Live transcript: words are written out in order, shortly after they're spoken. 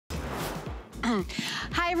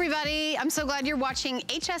Hi everybody, I'm so glad you're watching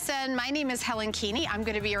HSN. My name is Helen Keeney. I'm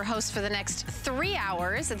gonna be your host for the next 3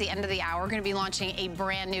 hours. At the end of the hour, we're gonna be launching a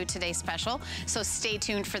brand new Today Special, so stay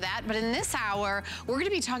tuned for that. But in this hour, we're gonna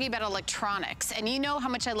be talking about electronics. And you know how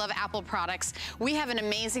much I love Apple products. We have an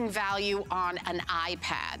amazing value on an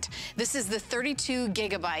iPad. This is the 32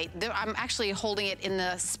 gigabyte. I'm actually holding it in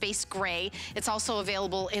the space gray. It's also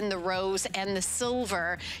available in the rose and the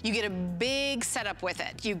silver. You get a big setup with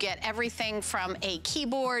it. You get everything from a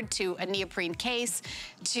keyboard to a neoprene case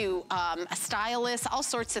to a stylus, all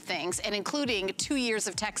sorts of things, and including 2 years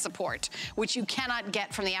of tech support, which you cannot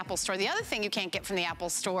get from the Apple Store. The other thing you can't get from the Apple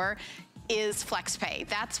Store is FlexPay.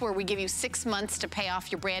 That's where we give you 6 months to pay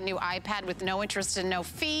off your brand new iPad with no interest and no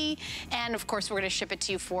fee. And of course, we're gonna ship it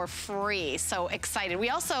to you for free. So excited. We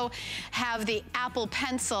also have the Apple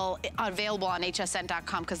Pencil available on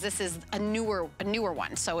hsn.com because this is a newer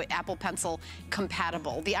one. So Apple Pencil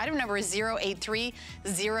compatible. The item number is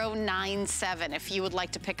 083097 if you would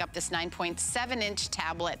like to pick up this 9.7-inch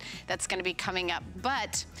tablet that's gonna be coming up.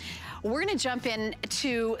 But we're gonna jump in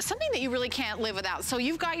to something that you really can't live without. So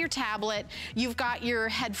you've got your tablet, you've got your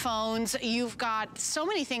headphones, you've got so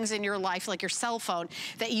many things in your life, like your cell phone,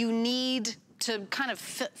 that you need to kind of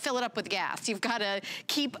fill it up with gas. You've got to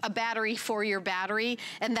keep a battery for your battery,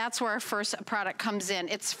 and that's where our first product comes in.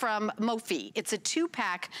 It's from Mophie. It's a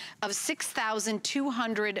 2-pack of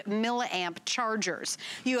 6,200 milliamp chargers.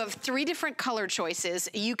 You have 3 different color choices.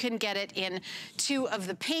 You can get it in 2 of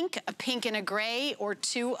the pink, a pink and a gray, or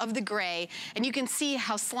 2 of the gray, and you can see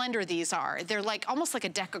how slender these are. They're like almost like a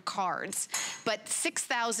deck of cards, but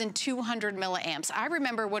 6,200 milliamps. I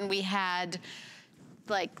remember when we had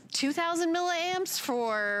like 2,000 milliamps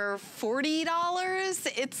for $40.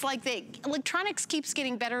 It's like electronics keeps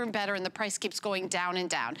getting better and better and the price keeps going down and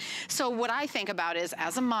down. So what I think about is,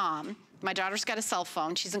 as a mom, my daughter's got a cell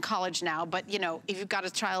phone. She's in college now, but you know, if you've got a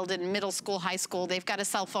child in middle school, high school, they've got a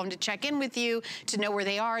cell phone to check in with you, to know where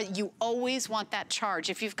they are. You always want that charge.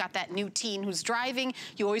 If you've got that new teen who's driving,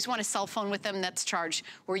 you always want a cell phone with them that's charged.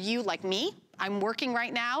 Were you like me? I'm working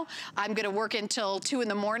right now. I'm gonna work until 2 in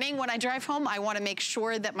the morning. When I drive home, I wanna make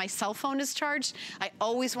sure that my cell phone is charged. I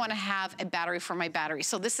always wanna have a battery for my battery.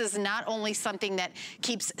 So this is not only something that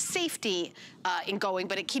keeps safety going,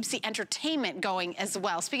 but it keeps the entertainment going as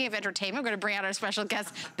well. Speaking of entertainment, we're gonna bring out our special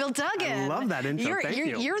guest, Bill Duggan. I love that intro, thank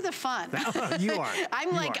you. You're the fun. You are.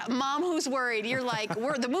 I'm like mom who's worried. You're like,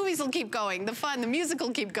 the movies will keep going, the fun, the music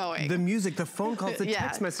will keep going. The music, the phone calls, the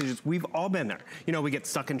text messages, we've all been there. You know, we get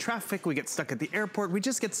stuck in traffic, we get stuck at the airport, we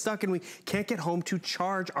just get stuck and we can't get home to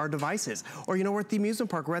charge our devices. Or you know, we're at the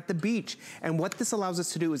amusement park, we're at the beach. And what this allows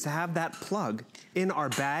us to do is to have that plug in our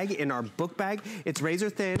bag, in our book bag. It's razor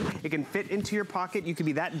thin, it can fit into your pocket. You can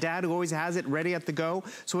be that dad who always has it ready at the go.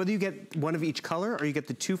 So whether you get one of each color or you get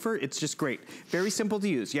the twofer, it's just great. Very simple to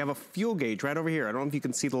use. You have a fuel gauge right over here. I don't know if you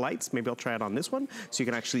can see the lights. Maybe I'll try it on this one so you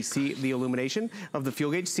can actually see the illumination of the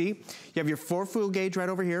fuel gauge. See, you have your 4 fuel gauge right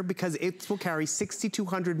over here because it will carry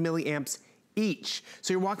 6,200 milliamps each.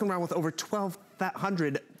 So you're walking around with over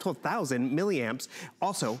 12,000 milliamps.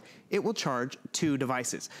 Also, it will charge 2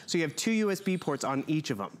 devices. So you have 2 USB ports on each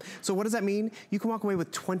of them. So what does that mean? You can walk away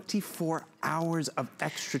with 24 hours of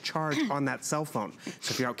extra charge on that cell phone.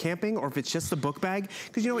 So if you're out camping or if it's just the book bag,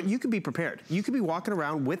 because you know what, you could be prepared. You could be walking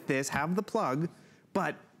around with this, have the plug,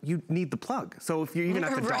 but you need the plug. So if you're even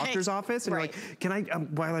at the doctor's office and you're like, can I,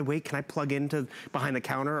 while I wait, can I plug into behind the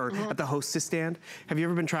counter or at the hostess stand? Have you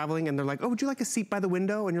ever been traveling and they're like, oh, would you like a seat by the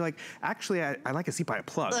window? And you're like, actually, I like a seat by a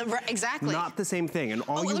plug. Exactly. Not the same thing. And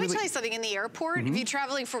all let me tell you something, in the airport, if you're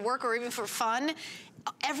traveling for work or even for fun,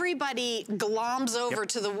 everybody gloms over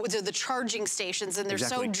to the charging stations and they're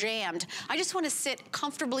so jammed. I just want to sit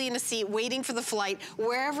comfortably in a seat waiting for the flight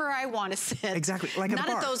wherever I want to sit. Exactly, like at a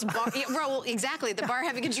bar. Not at those bars. Well, exactly, the bar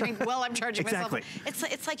having a drink while I'm charging myself.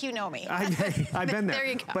 It's like you know me. I've been there. There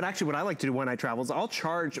you go. But actually what I like to do when I travel is I'll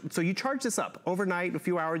charge, so you charge this up overnight, a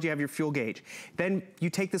few hours, you have your fuel gauge. Then you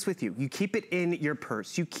take this with you. You keep it in your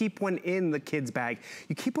purse. You keep one in the kid's bag.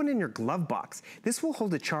 You keep one in your glove box. This will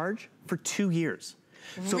hold a charge for 2 years.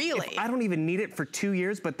 So if I don't even need it for 2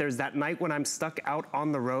 years, but there's that night when I'm stuck out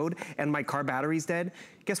on the road and my car battery's dead,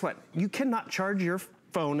 guess what? You cannot charge your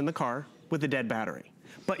phone in the car with a dead battery.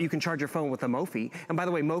 But you can charge your phone with a Mophie. And by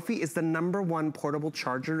the way, Mophie is the #1 portable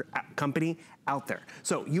charger company out there.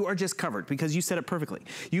 So you are just covered because you said it perfectly.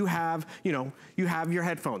 You have, you know, you have your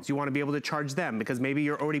headphones. You want to be able to charge them because maybe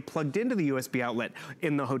you're already plugged into the USB outlet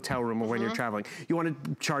in the hotel room or when you're traveling. You want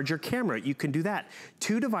to charge your camera. You can do that.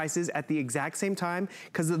 2 devices at the exact same time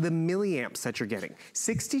because of the milliamps that you're getting.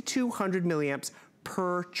 6,200 milliamps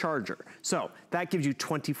per charger. So that gives you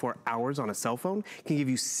 24 hours on a cell phone, can give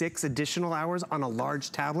you 6 additional hours on a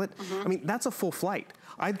large tablet. I mean, that's a full flight.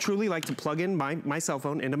 I truly like to plug in my cell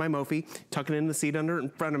phone into my Mophie, tuck it in the seat in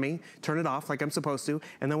front of me, turn it off like I'm supposed to,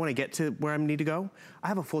 and then when I get to where I need to go, I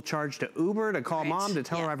have a full charge to Uber, to call mom, to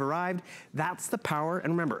tell her I've arrived. That's the power,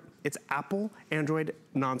 and remember, it's Apple, Android,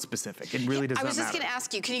 non-specific. It really does not matter. I was just gonna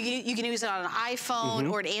ask you, you can use it on an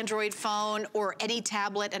iPhone or an Android phone or any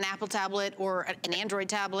tablet, an Apple tablet or an Android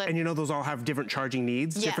tablet. And you know those all have different charging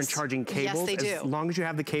needs, different charging cables. Yes, they do. As long as you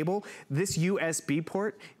have the cable, this USB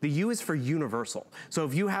port, the U is for universal. So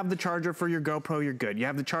if you have the charger for your GoPro, you're good. You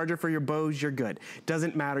have the charger for your Bose, you're good.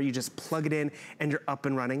 Doesn't matter, you just plug it in and you're up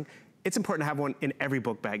and running. It's important to have one in every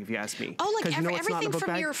book bag, if you ask me. Oh, like everything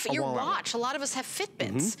from your watch. A lot of us have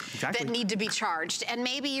Fitbits that need to be charged. And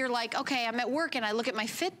maybe you're like, okay, I'm at work and I look at my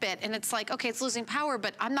Fitbit and it's like, okay, it's losing power,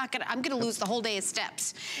 but I'm gonna lose the whole day of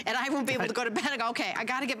steps. And I won't be able to go to bed and go, okay, I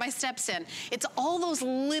gotta get my steps in. It's all those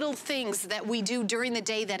little things that we do during the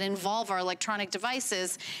day that involve our electronic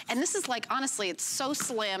devices. And this is like, honestly, it's so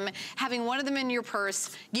slim. Having one of them in your purse,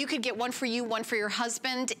 you could get one for you, one for your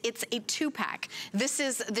husband. It's a 2-pack. This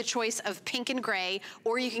is the choice of pink and gray,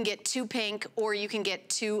 or you can get 2 pink, or you can get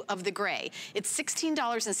 2 of the gray. It's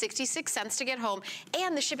 $16.66 to get home,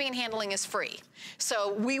 and the shipping and handling is free.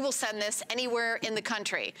 So we will send this anywhere in the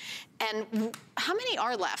country. And how many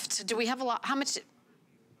are left? Do we have a lot? How much?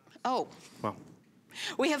 Oh. Well.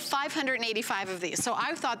 We have 585 of these. So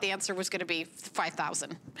I thought the answer was going to be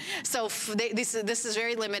 5,000. So this is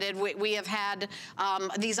very limited. We have had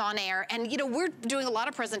these on air. And, you know, we're doing a lot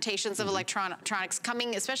of presentations of electronics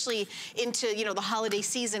coming, especially into, you know, the holiday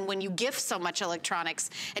season when you gift so much electronics.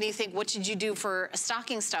 And you think, what should you do for a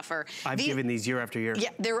stocking stuffer? I've given these year after year.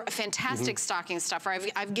 Yeah, they're a fantastic stocking stuffer.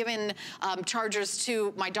 I've given chargers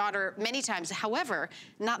to my daughter many times. However,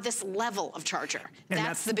 not this level of charger.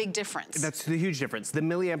 That's the big difference. That's the huge difference. The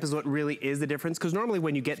milliamp is what really is the difference, because normally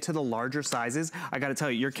when you get to the larger sizes, I gotta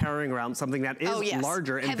tell you, you're carrying around something that is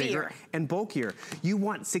larger and bigger and bulkier. You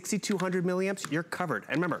want 6,200 milliamps, you're covered.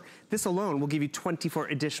 And remember, this alone will give you 24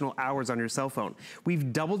 additional hours on your cell phone.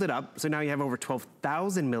 We've doubled it up, so now you have over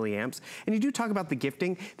 12,000 milliamps. And you do talk about the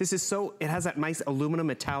gifting. This is it has that nice aluminum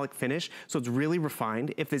metallic finish, so it's really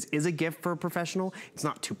refined. If this is a gift for a professional, it's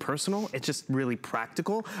not too personal, it's just really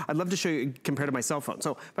practical. I'd love to show you compared to my cell phone.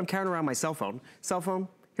 So if I'm carrying around my cell phone,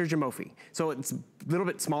 here's your Mophie. So it's a little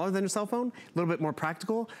bit smaller than your cell phone, a little bit more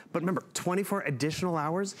practical, but remember, 24 additional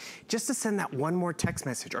hours just to send that one more text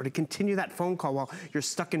message or to continue that phone call while you're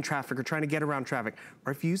stuck in traffic or trying to get around traffic.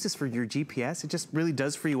 Or if you use this for your GPS, it just really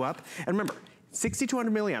does free you up. And remember,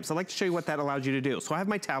 6,200 milliamps. I'd like to show you what that allows you to do. So I have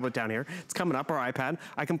my tablet down here. It's coming up, or iPad.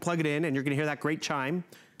 I can plug it in and you're gonna hear that great chime.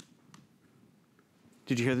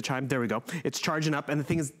 Did you hear the chime? There we go. It's charging up, and the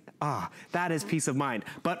thing is, that is peace of mind.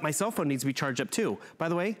 But my cell phone needs to be charged up too. By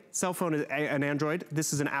the way, cell phone is an Android.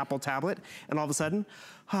 This is an Apple tablet. And all of a sudden,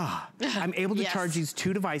 I'm able to charge these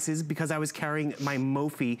 2 devices because I was carrying my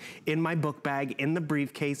Mophie in my book bag, in the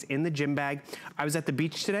briefcase, in the gym bag. I was at the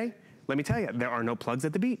beach today. Let me tell you, there are no plugs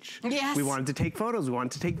at the beach. Yes. We wanted to take photos, we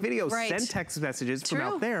wanted to take videos, send text messages from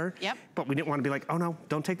out there. But we didn't want to be like, oh no,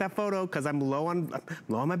 don't take that photo because I'm low on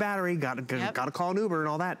my battery, gotta call an Uber and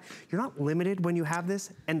all that. You're not limited when you have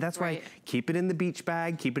this, and that's why keep it in the beach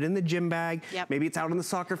bag, keep it in the gym bag. Maybe it's out on the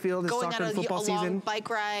soccer field, it's soccer and football season. Going on a long bike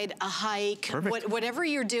ride, a hike, whatever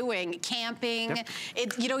you're doing, camping.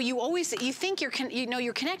 You know, you think you're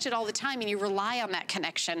connected all the time, and you rely on that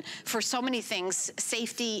connection for so many things: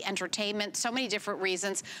 safety, entertainment, so many different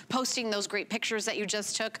reasons, posting those great pictures that you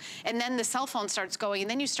just took, and then the cell phone starts going, and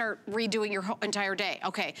then you start redoing your entire day.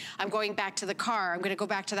 Okay, I'm going back to the car, I'm gonna go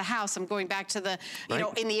back to the house, I'm going back to the, you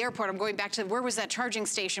know, in the airport, I'm going back to, where was that charging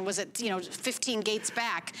station? Was it, you know, 15 gates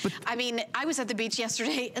back? I mean, I was at the beach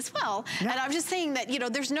yesterday as well, and I'm just saying that, you know,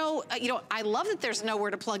 there's no, you know, I love that there's nowhere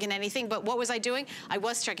to plug in anything, but what was I doing? I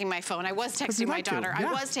was checking my phone, I was texting my daughter,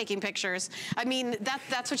 I was taking pictures. I mean,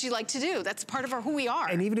 that's what you like to do. That's part of who we are.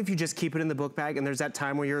 And even if you just keep it in the book bag and there's that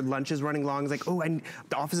time where your lunch is running long, it's like, oh, and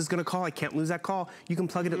the office is gonna call, I can't lose that call. You can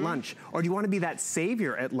plug it at lunch. Or do you wanna be that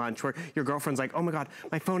savior at lunch where your girlfriend's like, oh my God,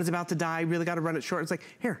 my phone is about to die, I really gotta run it short. It's like,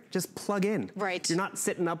 here, just plug in. You're not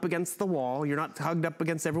sitting up against the wall, you're not hugged up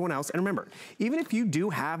against everyone else. And remember, even if you do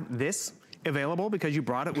have this available because you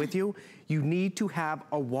brought it with you, you need to have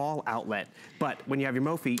a wall outlet. But when you have your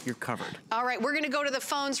Mophie, you're covered. All right, we're gonna go to the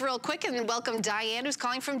phones real quick and welcome Diane, who's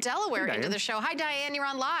calling from Delaware, into the show. Hi, Diane, you're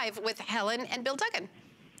on live with Helen and Bill Duggan.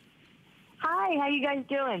 Hi, how you guys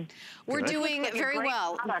doing? We're doing very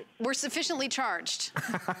well. We're sufficiently charged.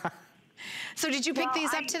 So did you pick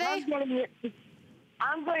these up today?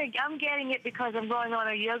 I'm getting it because I'm going on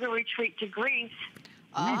a yoga retreat to Greece.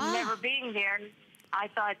 And never being there, I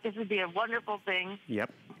thought this would be a wonderful thing.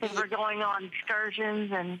 Yep. Because we're going on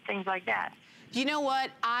excursions and things like that. You know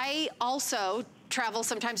what? I also travel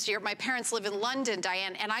sometimes to Europe. My parents live in London,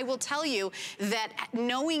 Diane, and I will tell you that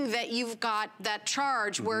knowing that you've got that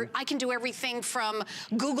charge where I can do everything from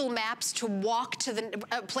Google Maps to walk to the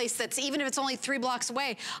place that's, even if it's only 3 blocks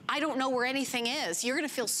away, I don't know where anything is. You're gonna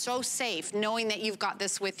feel so safe knowing that you've got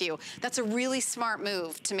this with you. That's a really smart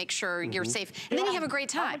move to make sure you're safe. And then you have a great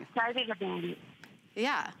time. I'm excited about it.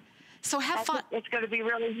 Yeah. So have fun. It's going to be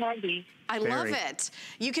really handy. I love it.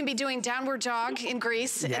 You can be doing downward jog in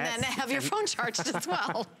Greece and then have your phone charged as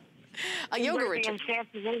well. A yoga retreat. In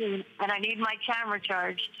Santorini, and I need my camera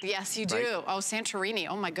charged. Yes, you do. Oh, Santorini.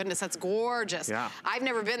 Oh my goodness, that's gorgeous. Yeah. I've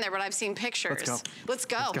never been there, but I've seen pictures. Let's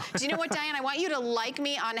go. Do you know what, Diane? I want you to like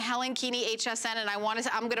me on Helen Keeney HSN, and I'm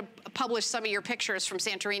going to publish some of your pictures from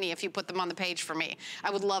Santorini if you put them on the page for me. I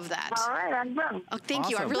would love that. All right, I'm done. Oh, thank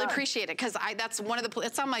you. I really appreciate it because that's one of the.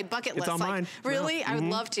 It's on my bucket list. It's on mine. Really? I would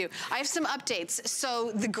love to. I have some updates.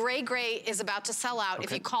 So the gray is about to sell out.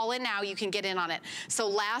 If you call in now, you can get in on it. So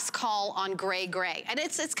last call on gray, and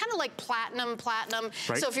it's kind of like platinum.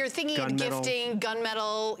 Right. So if you're thinking of gifting,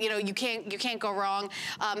 gunmetal, you know, you can't go wrong.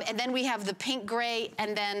 And then we have the pink gray,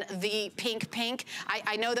 and then the pink.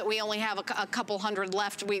 I know that we only have a couple hundred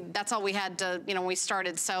left. That's all we had to, you know, when we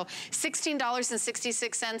started. So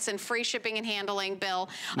 $16.66 and free shipping and handling, Bill.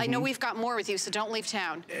 I know we've got more with you, so don't leave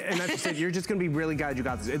town. And that's just it. You're just going to be really glad you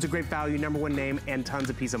got this. It's a great value, #1 name, and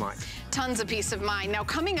tons of peace of mind. Tons of peace of mind. Now,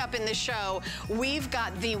 coming up in the show, we've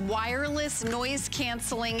got the wireless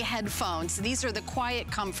noise-canceling headphones. These are the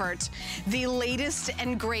Quiet Comfort, the latest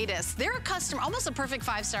and greatest. They're a customer, almost a perfect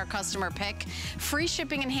 5-star customer pick. Free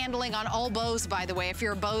shipping and handling on all Bose, by the way, if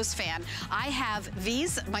you're a Bose fan. I have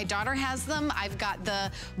these. My daughter has them. I've got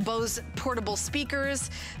the Bose portable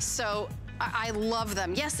speakers. So I love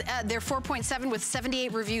them. Yes, they're 4.7 with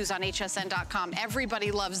 78 reviews on hsn.com. Everybody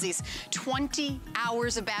loves these. 20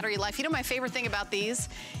 hours of battery life. You know, my favorite thing about these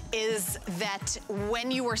is that when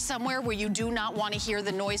you are somewhere where you do not want to hear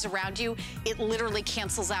the noise around you, it literally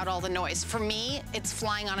cancels out all the noise. For me, it's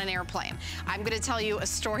flying on an airplane. I'm going to tell you a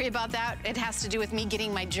story about that. It has to do with me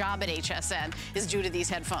getting my job at HSN is due to these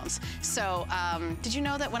headphones. So, did you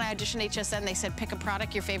know that when I auditioned HSN, they said pick a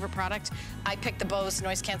product, your favorite product? I picked the Bose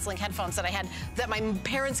noise-canceling headphones that that my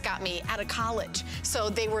parents got me out of college. So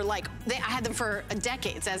they were like, I had them for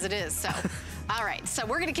decades as it is, so. All right, so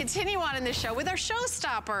we're gonna continue on in this show with our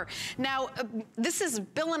showstopper. Now, this is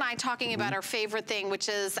Bill and I talking about our favorite thing, which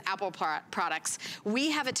is Apple products.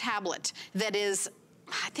 We have a tablet that is,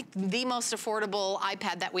 I think, the most affordable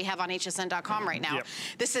iPad that we have on hsn.com right now.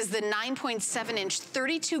 This is the 9.7-inch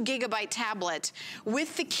 32 gigabyte tablet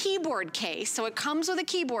with the keyboard case. So it comes with a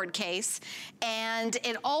keyboard case, and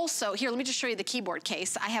it also, here, let me just show you the keyboard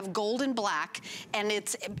case. I have gold and black, and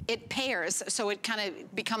it pairs, so it kind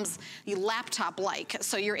of becomes laptop-like,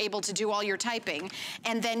 so you're able to do all your typing.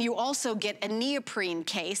 And then you also get a neoprene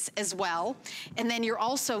case as well. And then you're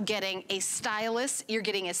also getting a stylus, you're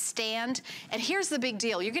getting a stand, and here's the big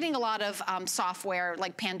deal. You're getting a lot of software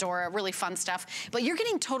like Pandora, really fun stuff, but you're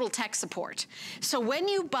getting total tech support. So when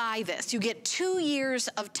you buy this, you get 2 years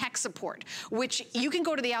of tech support, which you can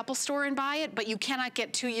go to the Apple Store and buy it, but you cannot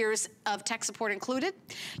get 2 years of tech support included.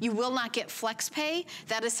 You will not get FlexPay.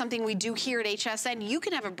 That is something we do here at HSN. You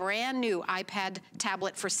can have a brand new iPad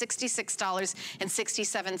tablet for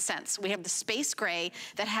 $66.67. We have the space gray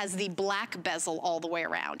that has the black bezel all the way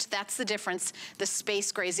around. That's the difference. The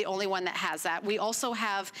space gray is the only one that has that. We also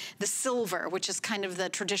have the silver, which is kind of the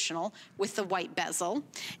traditional with the white bezel.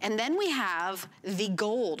 And then we have the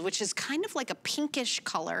gold, which is kind of like a pinkish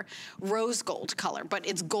color, rose gold color, but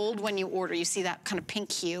it's gold when you order. You see that kind of pink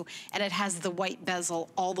hue, and it has the white bezel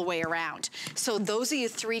all the way around. So those are your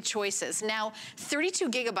 3 choices. Now, 32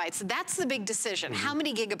 gigabytes, that's the big decision. How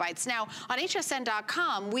many gigabytes? Now, on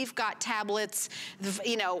hsn.com, we've got tablets,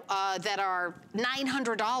 you know, that are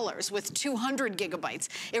 $900 with 200 gigabytes.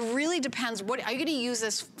 It really depends. What are you going to use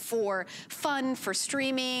this for? Fun, for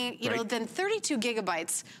streaming? You know, then 32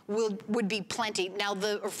 gigabytes would be plenty. Now,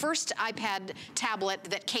 the first iPad tablet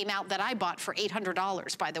that came out that I bought for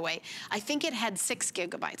 $800, by the way, I think it had 6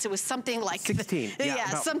 gigabytes. It was something like 16.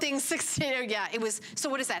 Something 16. Yeah, it was. So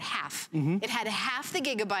what is that? Half. It had half the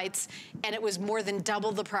gigabytes, and it was more than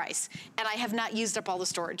double the price. And I have not used up all the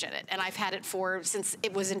storage in it, and I've had it since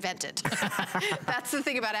it was invented. That's the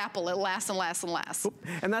thing about Apple. It lasts and lasts and lasts.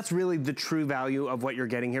 And that's really the true value value of what you're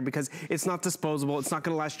getting here because it's not disposable. It's not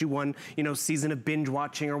gonna last you one, you know, season of binge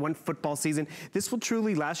watching or one football season. This will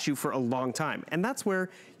truly last you for a long time. And that's where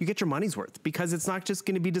you get your money's worth because it's not just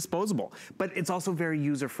gonna be disposable, but it's also very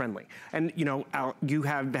user-friendly. And you know, you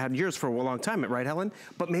have had yours for a long time, right, Helen?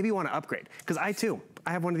 But maybe you wanna upgrade, because I too,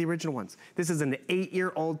 I have one of the original ones. This is an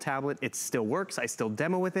 8-year-old tablet. It still works. I still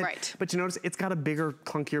demo with it. Right. But you notice it's got a bigger,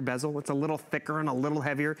 clunkier bezel. It's a little thicker and a little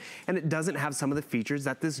heavier, and it doesn't have some of the features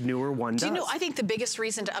that this newer one does. Do you know, I think the biggest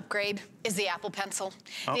reason to upgrade is the Apple Pencil.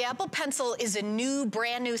 Oh. The Apple Pencil is a new,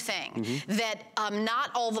 brand new thing that not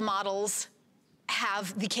all the models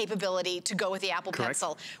have the capability to go with the Apple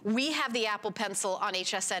Pencil. We have the Apple Pencil on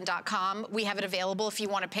hsn.com. We have it available if you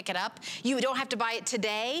want to pick it up. You don't have to buy it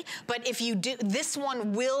today, but if you do, this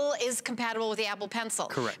one is compatible with the Apple Pencil.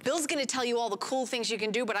 Correct. Bill's going to tell you all the cool things you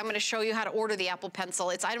can do, but I'm going to show you how to order the Apple Pencil.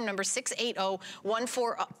 It's item number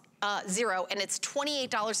 68014. And it's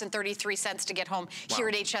 $28.33 to get home here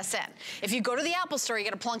at HSN. If you go to the Apple store, you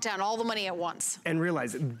got to plunk down all the money at once. And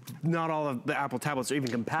realize not all of the Apple tablets are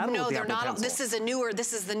even compatible with the Apple Pencil. No, they're not.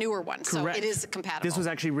 This is the newer one, Correct. So it is compatible. This was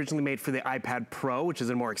actually originally made for the iPad Pro, which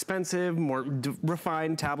is a more expensive, more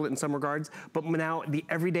refined tablet in some regards. But now the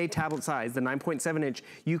everyday tablet size, the 9.7 inch,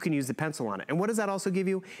 you can use the pencil on it. And what does that also give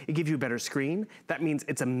you? It gives you a better screen. That means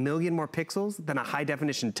it's 1 million more pixels than a high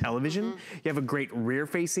definition television. You have a great rear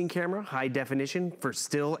facing camera, high definition for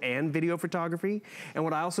still and video photography. And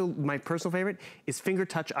what my personal favorite is finger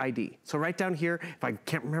touch ID. So right down here, if I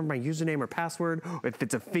can't remember my username or password, or if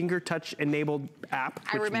it's a finger touch enabled app,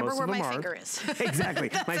 I remember where my finger is. Exactly.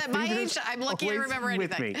 That's at my age, I'm lucky to remember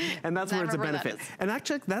anything. With me. And that's where it's a benefit. And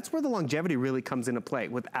actually, that's where the longevity really comes into play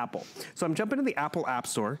with Apple. So I'm jumping to the Apple App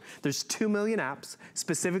Store. There's 2 million apps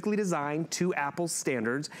specifically designed to Apple's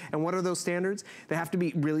standards. And what are those standards? They have to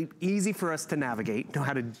be really easy for us to navigate, know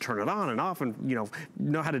how to turn it on and off, and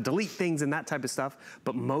know how to delete things and that type of stuff.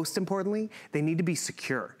 But most importantly, they need to be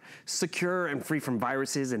secure. Secure and free from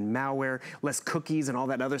viruses and malware, less cookies and all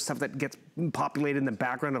that other stuff that gets populated in the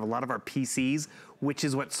background of a lot of our PCs, which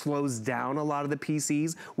is what slows down a lot of the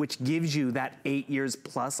PCs, which gives you that 8 years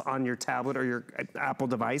plus on your tablet or your Apple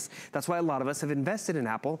device. That's why a lot of us have invested in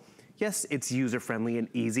Apple. Yes, it's user-friendly and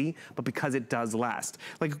easy, but because it does last.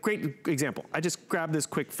 Like a great example, I just grabbed this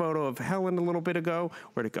quick photo of Helen a little bit ago.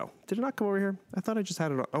 Where'd it go? Did it not come over here? I thought I just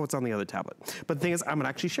had it on. Oh, it's on the other tablet. But the thing is, I'm gonna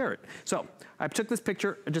actually share it. So I took this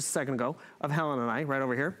picture just a second ago of Helen and I right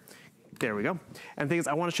over here. There we go. And the thing is,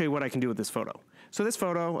 I wanna show you what I can do with this photo. So this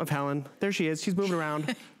photo of Helen, there she is, she's moving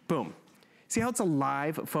around, boom. See how it's a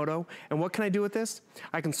live photo? And what can I do with this?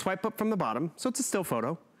 I can swipe up from the bottom, so it's a still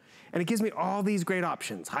photo. And it gives me all these great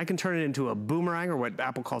options. I can turn it into a boomerang, or what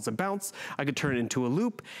Apple calls a bounce. I could turn it into a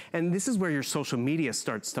loop. And this is where your social media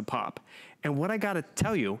starts to pop. And what I gotta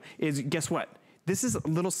tell you is, guess what? This is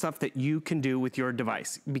little stuff that you can do with your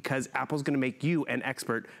device because Apple's gonna make you an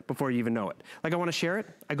expert before you even know it. Like I wanna share it,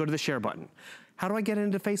 I go to the share button. How do I get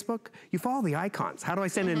into Facebook? You follow the icons. How do I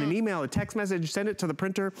send in an email, a text message, send it to the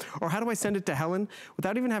printer? Or how do I send it to Helen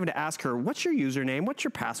without even having to ask her, what's your username, what's your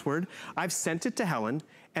password? I've sent it to Helen,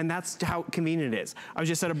 and that's how convenient it is. I was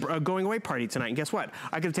just at a going away party tonight, and guess what?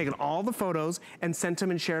 I could have taken all the photos and sent them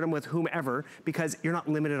and shared them with whomever because you're not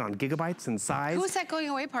limited on gigabytes and size. Who was that going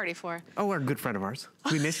away party for? Oh, a good friend of ours.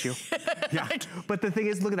 We missed you. Yeah. But the thing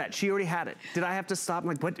is, look at that. She already had it. Did I have to stop? I'm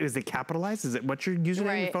like, what, is it capitalized? Is it what's your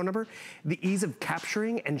username and phone number? The ease of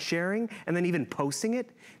capturing and sharing and then even posting it,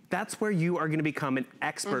 that's where you are gonna become an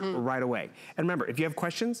expert right away. And remember, if you have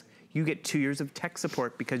questions, you get 2 years of tech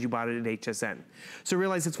support because you bought it at HSN. So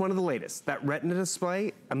realize it's one of the latest. That Retina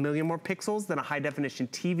display, 1 million more pixels than a high definition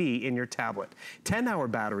TV in your tablet. 10-hour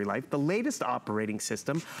battery life, the latest operating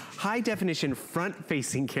system, high definition front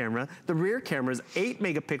facing camera, the rear camera is 8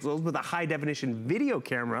 megapixels with a high definition video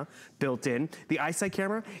camera built in. The eyesight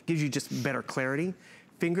camera gives you just better clarity.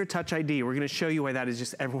 Finger touch ID, we're gonna show you why that is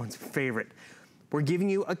just everyone's favorite. We're giving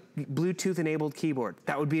you a Bluetooth enabled keyboard.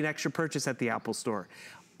 That would be an extra purchase at the Apple store.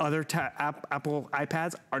 Other Apple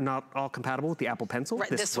iPads are not all compatible with the Apple Pencil. Right,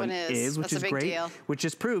 this one is, which is great, which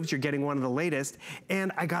just proves you're getting one of the latest.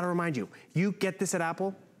 And I gotta remind you, you get this at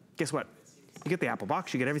Apple, guess what? You get the Apple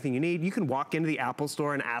box, you get everything you need. You can walk into the Apple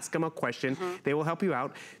store and ask them a question. They will help you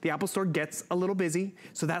out. The Apple store gets a little busy,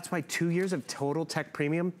 so that's why 2 years of total tech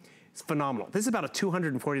premium is phenomenal. This is about a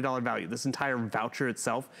 $240 value, this entire voucher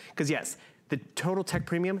itself, because yes, the total tech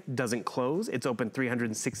premium doesn't close. It's open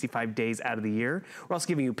 365 days out of the year. We're also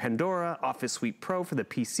giving you Pandora, Office Suite Pro for the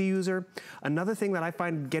PC user. Another thing that I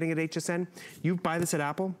find getting at HSN, you buy this at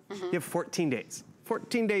Apple, you have 14 days.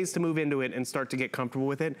 14 days to move into it and start to get comfortable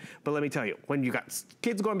with it. But let me tell you, when you got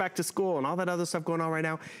kids going back to school and all that other stuff going on right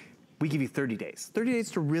now, we give you 30 days. 30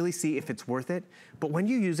 days to really see if it's worth it. But when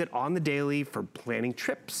you use it on the daily for planning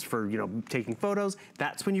trips, for taking photos,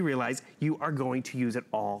 that's when you realize you are going to use it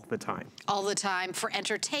all the time. All the time, for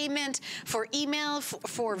entertainment, for email,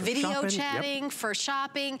 for video shopping, chatting, for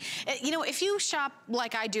shopping. If you shop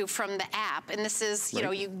like I do from the app, and this is,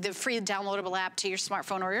 the free downloadable app to your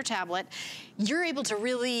smartphone or your tablet, you're able to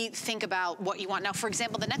really think about what you want. Now, for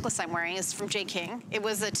example, the necklace I'm wearing is from J. King. It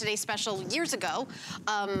was a Today Special years ago.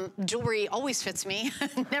 Jewelry always fits me,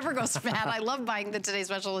 never goes bad. I love buying the Today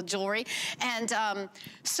Special jewelry. And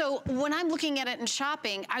so when I'm looking at it and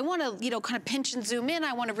shopping, I want to, kind of pinch and zoom in.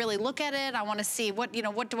 I want to really look at it. I want to see what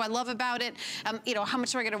do I love about it? How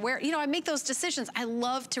much am I going to wear? I make those decisions. I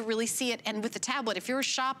love to really see it. And with the tablet, if you're a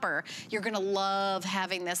shopper, you're going to love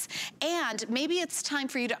having this. And maybe it's time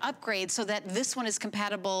for you to upgrade so that this one is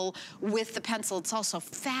compatible with the pencil. It's also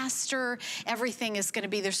faster. Everything is going to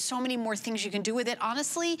be, there's so many more things you can do with it.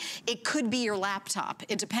 Honestly, it could be your laptop,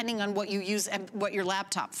 depending on what you use and what your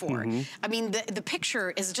laptop for. I mean, the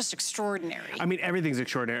picture is just extraordinary. I mean, everything's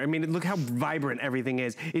extraordinary. I mean, look how vibrant everything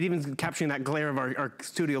is. It even's capturing that glare of our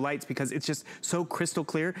studio lights because it's just so crystal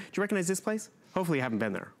clear. Do you recognize this place? Hopefully you haven't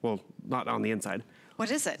been there. Well, not on the inside. What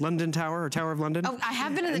is it? London Tower, or Tower of London. Oh, I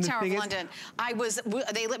have been in the Tower of London.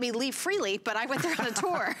 They let me leave freely, but I went there on a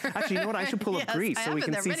tour. Actually, you know what? I should pull up Greece so we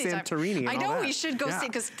can see Santorini and I know we should go see,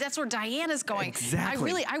 because that's where Diana's going.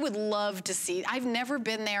 Exactly. I would love to see. I've never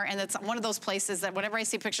been there, and it's one of those places that whenever I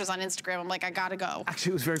see pictures on Instagram, I'm like, I gotta go.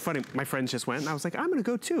 Actually, it was very funny. My friends just went, and I was like, I'm gonna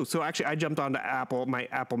go too. So actually, I jumped onto my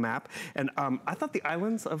Apple map, and I thought the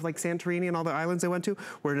islands of like Santorini and all the islands I went to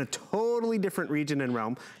were in a totally different region and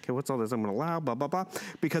realm. Okay, what's all this? I'm gonna allow, blah, blah, blah.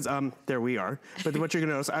 Because there we are. But what you're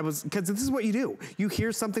gonna notice, because this is what you do. You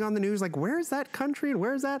hear something on the news like, where is that country and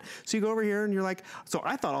where is that? So you go over here and you're like, so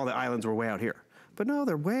I thought all the islands were way out here. But no,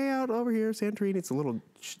 they're way out over here. Santorini, it's a little,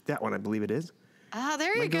 that one I believe it is. Ah,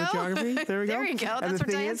 there you go. Geography. There we go. There you go. That's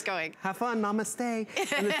where Diane's going. Have fun. Namaste.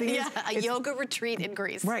 And the thing is, a yoga retreat in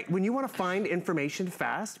Greece. Right. When you want to find information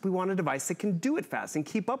fast, we want a device that can do it fast and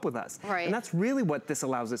keep up with us. Right. And that's really what this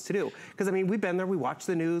allows us to do. Because, I mean, we've been there. We watch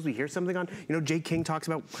the news. We hear something on, J. King talks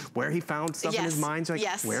about where he found stuff in his mind. So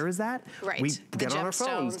like, where is that? Right. We get on our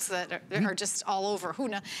phones. That are just all over. Who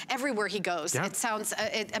knows? Everywhere he goes. Yeah. It sounds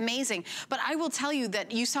amazing. But I will tell you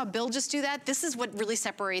that you saw Bill just do that. This is what really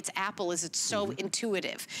separates Apple, is it's so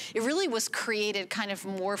intuitive. It really was created kind of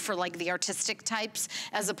more for like the artistic types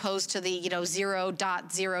as opposed to the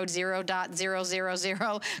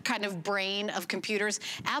 0.00.000 kind of brain of computers.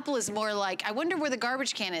 Apple is more like, I wonder where the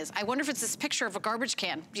garbage can is. I wonder if it's this picture of a garbage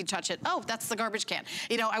can. You touch it, oh, that's the garbage can.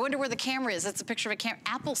 I wonder where the camera is. That's a picture of a camera.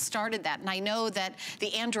 Apple started that, and I know that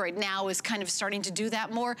the Android now is kind of starting to do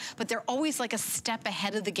that more, but they're always like a step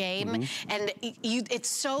ahead of the game, and it's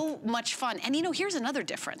so much fun. And here's another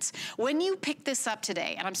difference. When you pick this up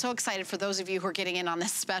today, and I'm so excited for those of you who are getting in on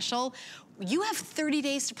this special, you have 30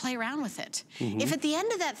 days to play around with it. If at the end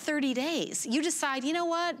of that 30 days, you decide, you know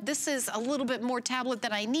what, this is a little bit more tablet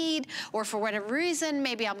than I need, or for whatever reason,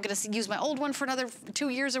 maybe I'm gonna use my old one for another 2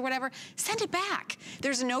 years or whatever, send it back.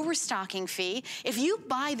 There's no restocking fee. If you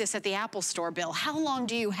buy this at the Apple Store, Bill, how long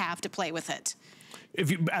do you have to play with it?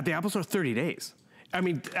 At the Apple Store, 30 days. I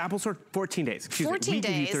mean, Apple Store, 14 days. 14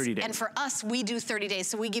 days, give you 30 days. And for us, we do 30 days.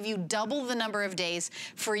 So we give you double the number of days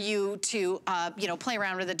for you to, play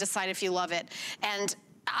around with it, decide if you love it. And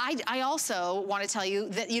I also want to tell you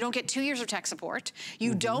that you don't get 2 years of tech support.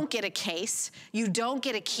 You don't get a case. You don't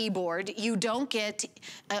get a keyboard. You don't get,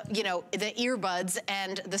 the earbuds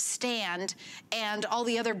and the stand and all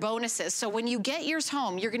the other bonuses. So when you get yours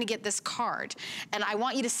home, you're going to get this card. And I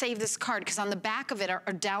want you to save this card because on the back of it are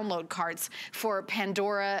download cards for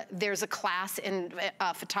Pandora. There's a class in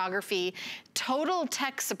photography. Total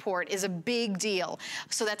tech support is a big deal.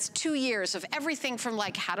 So that's 2 years of everything from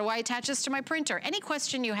like, how do I attach this to my printer? Any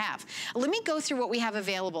question you have. Let me go through what we have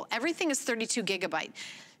available. Everything is 32 gigabyte.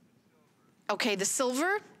 Okay, the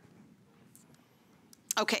silver.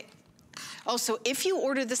 Okay. Oh, so if you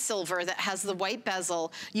order the silver that has the white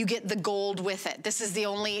bezel, you get the gold with it. This is the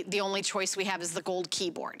only choice we have is the gold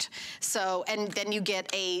keyboard. So, and then you get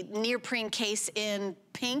a neoprene case in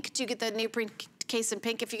pink. Do you get the neoprene case in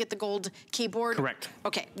pink if you get the gold keyboard? Correct.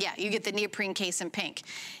 Okay, yeah, you get the neoprene case in pink.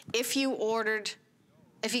 If you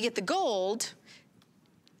get the gold,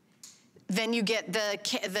 then you get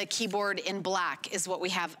the keyboard in black is what we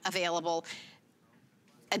have available.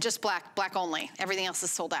 Just black only. Everything else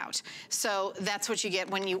is sold out. So that's what you get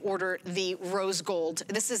when you order the rose gold.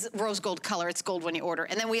 This is rose gold color. It's gold when you order.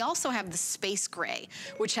 And then we also have the space gray,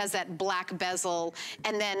 which has that black bezel.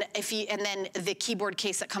 And then the keyboard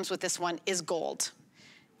case that comes with this one is gold.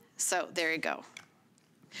 So there you go.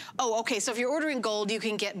 Oh, okay, so if you're ordering gold, you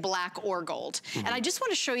can get black or gold. And I just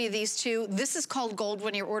want to show you these two. This is called gold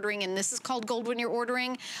when you're ordering, and this is called gold when you're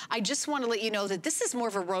ordering. I just want to let you know that this is more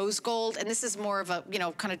of a rose gold, and this is more of a, you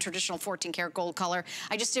know, kind of traditional 14 karat gold color.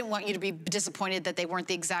 I just didn't want you to be disappointed that they weren't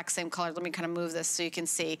the exact same color. Let me kind of move this so you can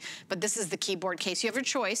see. But this is the keyboard case. You have your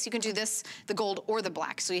choice. You can do this, the gold or the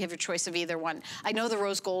black, so you have your choice of either one. I know the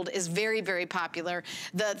rose gold is very, very popular.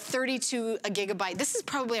 The 32 gigabyte, this is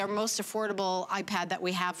probably our most affordable iPad that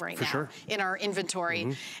we have right now in our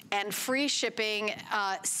inventory. And free shipping,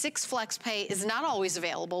 6 flex pay is not always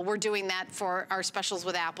available. We're doing that for our specials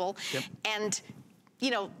with Apple. And you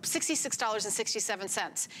know,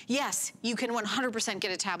 $66.67. Yes, you can 100%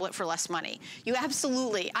 get a tablet for less money. You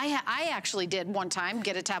absolutely, I actually did one time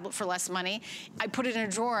get a tablet for less money. I put it in a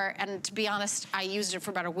drawer, and to be honest, I used it for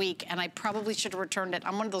about a week, and I probably should have returned it.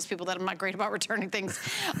 I'm one of those people that I'm not great about returning things,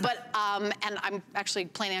 but and I'm actually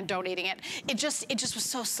planning on donating it. It just was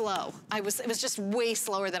so slow. It was just way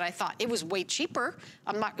slower than I thought. It was way cheaper.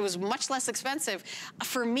 It was much less expensive.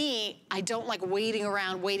 For me, I don't like waiting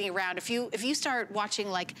around. If you start watching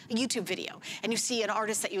like a YouTube video and you see an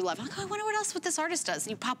artist that you love, like, oh, I wonder what this artist does.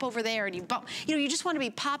 And you pop over there and you know, you just want to be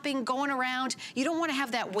popping, going around. You don't want to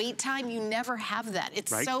have that wait time. You never have that.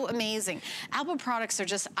 It's so amazing. Apple products are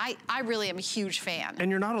just, I really am a huge fan. And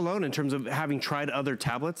you're not alone in terms of having tried other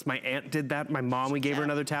tablets. My aunt did that. My mom, we gave her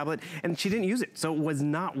another tablet and she didn't use it. So it was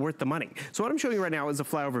not worth the money. So what I'm showing you right now is a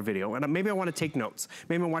flyover video, and maybe I want to take notes.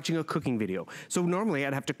 Maybe I'm watching a cooking video. So normally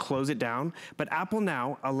I'd have to close it down, but Apple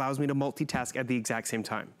now allows me to multitask at the exact same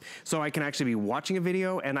time. So I can actually be watching a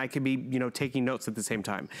video and I can be, you know, taking notes at the same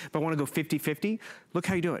time. If I want to go 50-50, look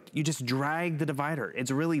how you do it. You just drag the divider.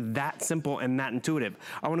 It's really that simple and that intuitive.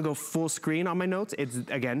 I want to go full screen on my notes. It's,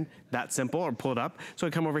 again, that simple, or pull it up. So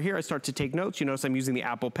I come over here, I start to take notes. You notice I'm using the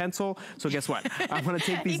Apple Pencil. So guess what? I want to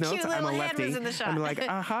take these notes. I'm a lefty. I'm like,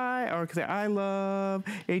 hi, or I can say, I love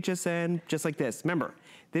HSN, just like this. Remember,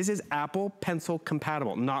 this is Apple Pencil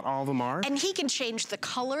compatible. Not all of them are. And he can change the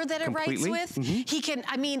color that it writes with. He can,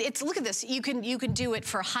 I mean, look at this. You can do it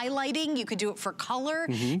for highlighting. You can do it for color.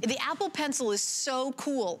 The Apple Pencil is so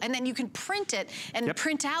cool. And then you can print it and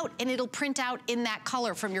print out, and it'll print out in that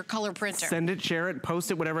color from your color printer. Send it, share it, post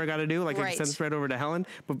it, whatever I got to do. Like I can send this right over to Helen,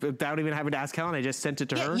 but without even having to ask Helen, I just sent it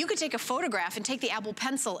to her. You could take a photograph and take the Apple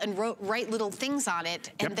Pencil and write little things on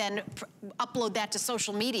it, and then upload that to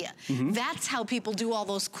social media. That's how people do all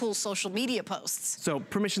those cool social media posts. So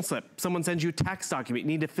permission slip, someone sends you a tax document, you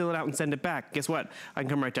need to fill it out and send it back. Guess what? I can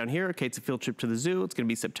come right down here. Okay, it's a field trip to the zoo. It's gonna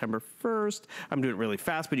be September 1st. I'm doing it really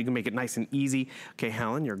fast, but you can make it nice and easy. Okay,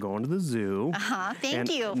 Helen, you're going to the zoo.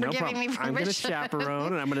 Thank you for giving me permission. I'm gonna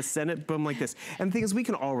chaperone and I'm gonna send it, boom, like this. And the thing is, we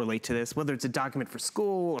can all relate to this, whether it's a document for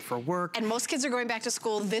school or for work. And most kids are going back to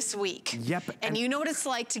school this week. And you know what it's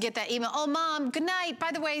like to get that email. Oh, Mom, good night.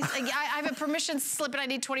 By the way, I have a permission slip and I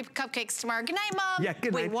need 20 cupcakes tomorrow. Good night, Mom. Yeah, good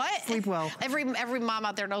night. Wait, what? Sleep well. Every mom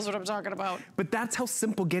out there knows what I'm talking about. But that's how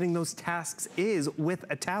simple getting those tasks is with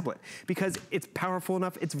a tablet, because it's powerful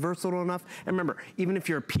enough, it's versatile enough. And remember, even if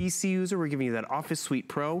you're a PC user, we're giving you that Office Suite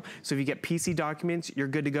Pro. So if you get PC documents, you're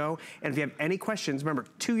good to go. And if you have any questions, remember,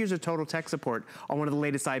 2 years of total tech support on one of the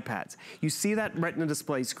latest iPads. You see that Retina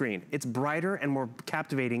display screen. It's brighter and more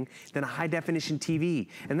captivating than a high definition TV.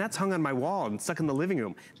 And that's hung on my wall and stuck in the living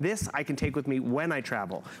room. This I can take with me when I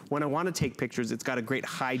travel. When I want to take pictures, it's got a great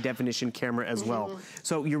high definition camera as well.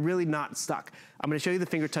 So you're really not stuck. I'm gonna show you the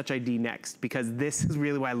Finger Touch ID next, because this is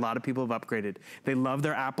really why a lot of people have upgraded. They love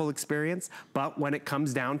their Apple experience, but when it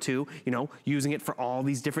comes down to, you know, using it for all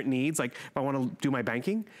these different needs, like if I wanna do my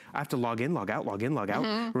banking, I have to log in, log out, log in, log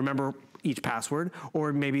out. Remember each password,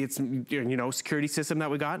 or maybe it's, you know, security system that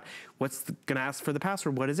we got. What's gonna ask for the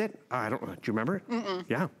password? What is it? I don't know, do you remember it?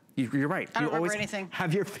 Yeah. You're right. I don't remember anything.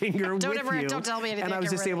 Have your finger with you. Don't tell me anything. And I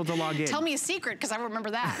was just able to log in. Tell me a secret, because I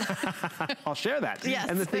remember that. I'll share that.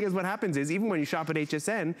 And the thing is, what happens is, even when you shop at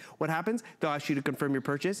HSN, what happens? They'll ask you to confirm your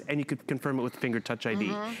purchase, and you could confirm it with Finger Touch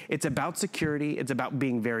ID. It's about security. It's about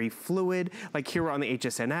being very fluid. Like here on the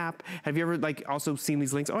HSN app. Have you ever like also seen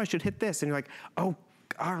these links? Oh, I should hit this. And you're like, oh,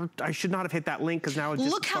 I should not have hit that link, because now it's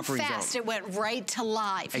just look how fast it went right to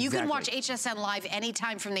live. You can watch HSN live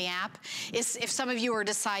anytime from the app. If some of you are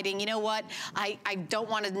deciding, you know what, I don't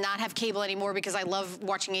want to not have cable anymore because I love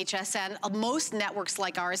watching HSN. Most networks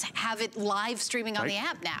like ours have it live streaming on the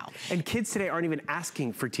app now. And kids today aren't even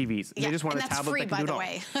asking for TVs. They just want a tablet that can do it all.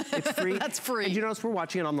 And that's free, by the way. It's free. That's free. And you notice we're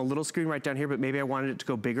watching it on the little screen right down here, but maybe I wanted it to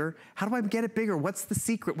go bigger. How do I get it bigger? What's the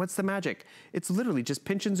secret? What's the magic? It's literally just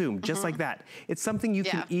pinch and zoom, just like that. It's something you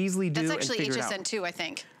can easily do That's actually and figure HSN it out. too, I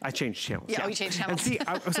think. I changed channels. Yeah, we changed channels. And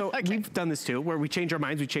see, so we've done this too, where we change our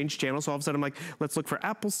minds, we change channels. So all of a sudden I'm like, let's look for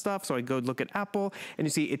Apple stuff. So I go look at Apple, and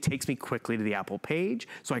you see it takes me quickly to the Apple page,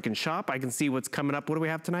 so I can shop. I can see what's coming up. What do we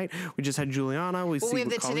have tonight? We just had Juliana. We have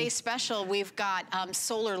the today's special. We've got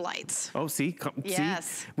solar lights. Oh, see, yes.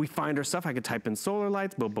 See, we find our stuff. I could type in solar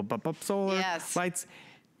lights, solar lights.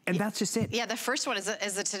 And that's just it. Yeah, the first one is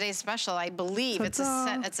the today's special, I believe. It's a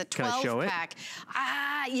set. It's a 12 pack.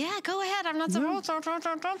 Yeah, go ahead. I'm not supposed to.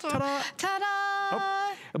 Ta-da!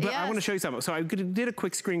 Oh, but I want to show you something. So I did a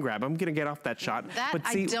quick screen grab. I'm going to get off that shot. That but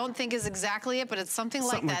see, I don't think is exactly it, but it's something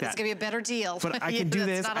like that. It's going to be a better deal. But I can do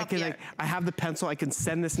this. I have the pencil. I can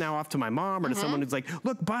send this now off to my mom or to someone who's like,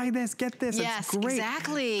 look, buy this, get this. Yes, it's great.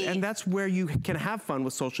 Exactly. And that's where you can have fun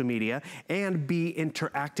with social media and be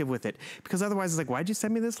interactive with it. Because otherwise it's like, why'd you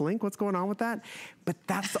send me this link? What's going on with that? But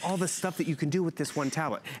that's all the stuff that you can do with this one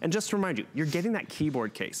tablet. And just to remind you, you're getting that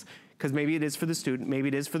keyboard case, because maybe it is for the student, maybe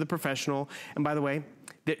it is for the professional. And by the way,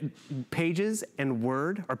 the Pages and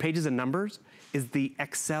Word, or Pages and Numbers, is the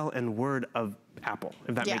Excel and Word of Apple,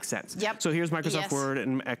 if that makes sense. Yep. So here's Microsoft Word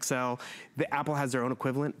and Excel. The Apple has their own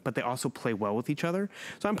equivalent, but they also play well with each other.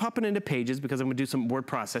 So I'm popping into Pages because I'm gonna do some word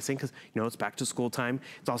processing, because it's back to school time.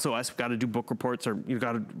 It's also us, we've got to do book reports, or you've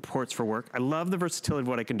got reports for work. I love the versatility of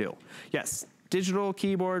what I can do. Yes, digital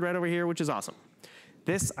keyboard right over here, which is awesome.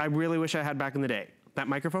 This I really wish I had back in the day. That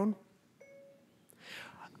microphone,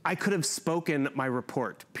 I could have spoken my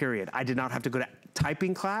report, period. I did not have to go to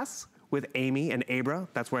typing class with Amy and Abra.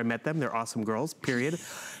 That's where I met them. They're awesome girls, period.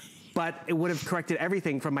 But it would have corrected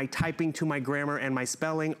everything from my typing to my grammar and my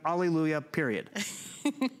spelling. Alleluia, period.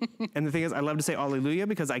 And the thing is, I love to say alleluia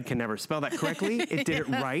because I can never spell that correctly. It did it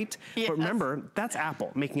right. Yes. But remember, that's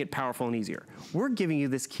Apple, making it powerful and easier. We're giving you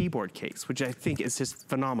this keyboard case, which I think is just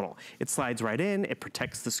phenomenal. It slides right in, it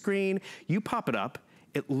protects the screen. You pop it up,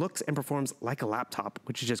 it looks and performs like a laptop,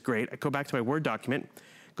 which is just great. I go back to my Word document,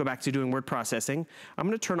 go back to doing word processing. I'm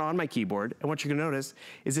gonna turn on my keyboard, and what you're gonna notice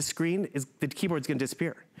is the keyboard's gonna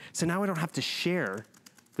disappear. So now I don't have to share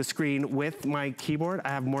the screen with my keyboard. I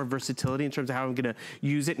have more versatility in terms of how I'm gonna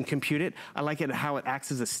use it and compute it. I like it how it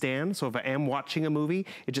acts as a stand, so if I am watching a movie,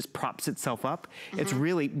 it just props itself up. It's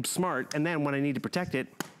really smart, and then when I need to protect it,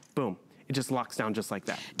 boom, it just locks down just like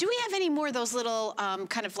that. Do we have any more of those little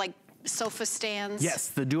kind of like sofa stands? Yes,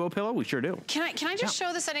 the Duo pillow, we sure do. Can I just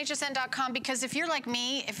show this on hsn.com? Because if you're like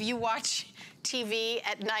me, if you watch TV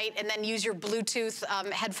at night and then use your Bluetooth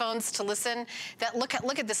headphones to listen, look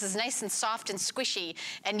at this, is nice and soft and squishy,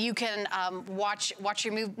 and you can watch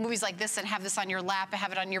your movies like this and have this on your lap,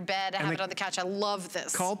 have it on your bed, have it on the couch. I love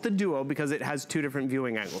this. Call it the Duo because it has 2 different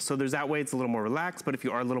viewing angles. So there's that way it's a little more relaxed, but if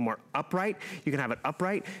you are a little more upright, you can have it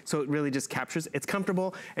upright, so it really just captures, it's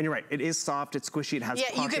comfortable, and you're right, it is soft, it's squishy, it has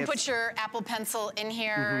pockets. You can put your Apple Pencil in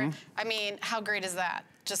here. I mean, how great is that?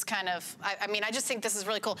 Just kind of, I mean, I just think this is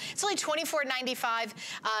really cool. It's only $24.95,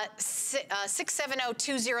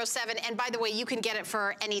 670207. And by the way, you can get it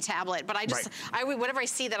for any tablet. But whenever I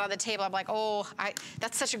see that on the table, I'm like, oh,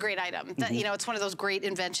 that's such a great item. That, it's one of those great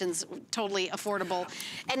inventions, totally affordable.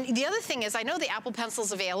 And the other thing is, I know the Apple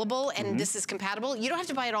Pencil's available and this is compatible. You don't have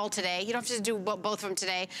to buy it all today. You don't have to do both of them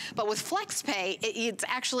today. But with FlexPay, it's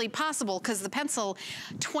actually possible because the pencil,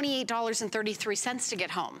 $28.33 to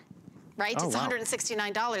get home. Right? It's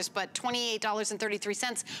 $169, but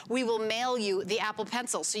 $28.33. We will mail you the Apple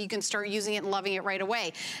Pencil so you can start using it and loving it right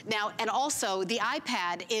away. Now, and also the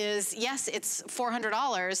iPad is, yes, it's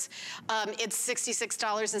 $400. It's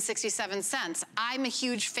 $66.67. I'm a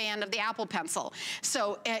huge fan of the Apple Pencil.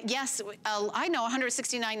 So yes, I know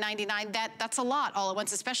 $169.99, that's a lot all at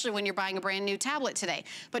once, especially when you're buying a brand new tablet today.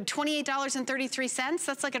 But $28.33,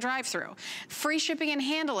 that's like a drive-through. Free shipping and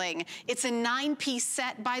handling. It's a 9-piece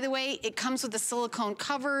set, by the way. It comes with the silicone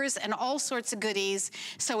covers and all sorts of goodies,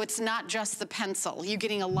 so it's not just the pencil. You're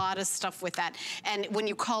getting a lot of stuff with that. And when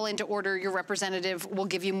you call in to order, your representative will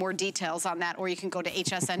give you more details on that, or you can go to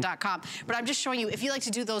hsn.com. But I'm just showing you, if you like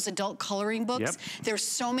to do those adult coloring books, there's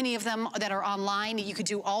so many of them that are online. You could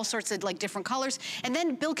do all sorts of like different colors, and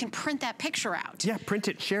then Bill can print that picture out. Yeah, print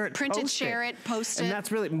it, share it, print it, share it, post it. And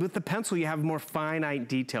that's really, with the pencil, you have more finite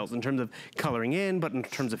details in terms of coloring in, but in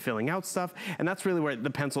terms of filling out stuff. And that's really where the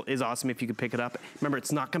pencil is awesome. awesome if you could pick it up. Remember,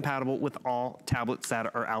 it's not compatible with all tablets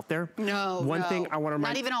that are out there. No, One thing I want to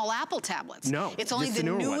remind... Not even all Apple tablets. No. It's only the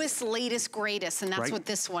newest, latest, greatest, and that's what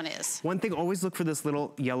this one is. One thing, always look for this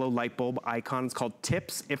little yellow light bulb icon. It's called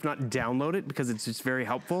Tips. If not, download it because it's just very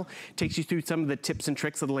helpful. It takes you through some of the tips and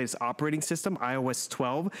tricks of the latest operating system, iOS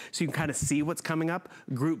 12, so you can kind of see what's coming up.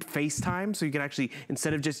 Group FaceTime, so you can actually,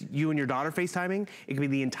 instead of just you and your daughter FaceTiming, it can be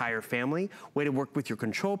the entire family. Way to work with your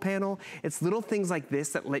control panel. It's little things like this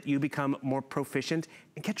that let you become more proficient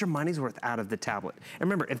and get your money's worth out of the tablet. And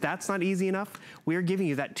remember, if that's not easy enough, we are giving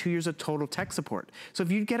you that 2 years of total tech support. So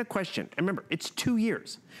if you get a question, and remember, it's 2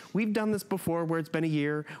 years. We've done this before where it's been a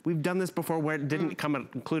year. We've done this before where it didn't come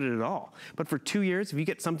included at all. But for 2 years, if you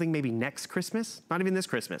get something maybe next Christmas, not even this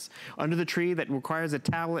Christmas, under the tree that requires a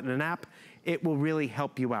tablet and an app, it will really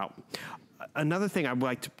help you out. Another thing I would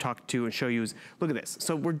like to talk to and show you is, look at this.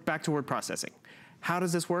 So we're back to word processing. How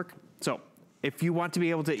does this work? So if you want to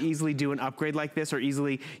be able to easily do an upgrade like this or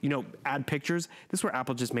easily, you know, add pictures, this is where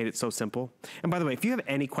Apple just made it so simple. And by the way, if you have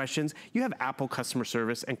any questions, you have Apple customer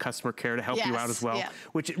service and customer care to help you out as well,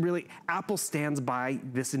 which it really, Apple stands by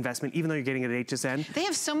this investment, even though you're getting it at HSN. They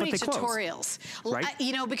have so many tutorials, right?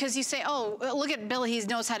 You know, because you say, oh, look at Bill, he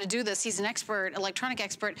knows how to do this. He's an expert, electronic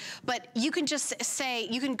expert, but you can just say,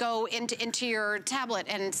 you can go into your tablet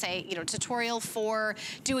and say, you know, tutorial for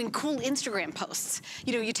doing cool Instagram posts.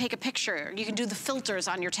 You know, you take a picture, you can do the filters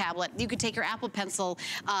on your tablet. You could take your Apple Pencil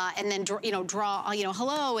and then draw,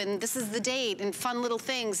 hello, and this is the date, and fun little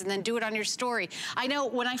things, and then do it on your story. I know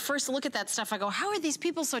when I first look at that stuff, I go, how are these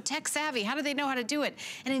people so tech savvy? How do they know how to do it?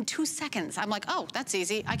 And in 2 seconds, I'm like, oh, that's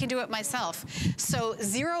easy. I can do it myself. So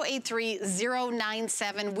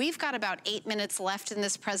 083097, we've got about 8 minutes left in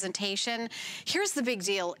this presentation. Here's the big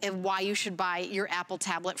deal of why you should buy your Apple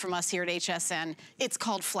tablet from us here at HSN. It's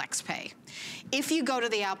called FlexPay. If you go to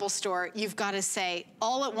the Apple store, you've got to say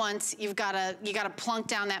all at once, you got to plunk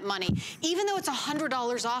down that money. Even though it's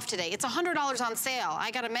 $100 off today, it's $100 on sale. I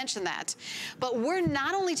got to mention that. But we're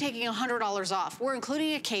not only taking $100 off, we're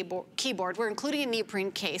including a keyboard, we're including a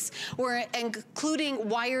neoprene case, we're including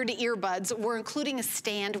wired earbuds, we're including a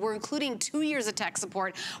stand, we're including 2 years of tech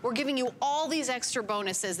support. We're giving you all these extra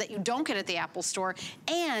bonuses that you don't get at the Apple store,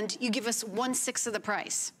 and you give us 1/6 of the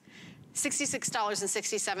price.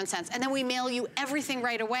 $66.67, and then we mail you everything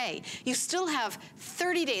right away. You still have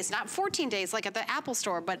 30 days, not 14 days like at the Apple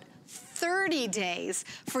store, but 30 days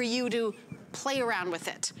for you to play around with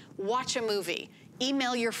it, watch a movie,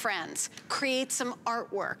 email your friends, create some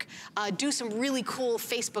artwork, do some really cool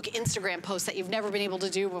Facebook, Instagram posts that you've never been able to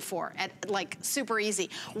do before, like super easy.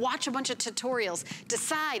 Watch a bunch of tutorials.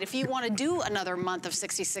 Decide if you want to do another month of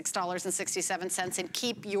 $66.67 and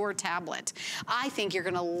keep your tablet. I think you're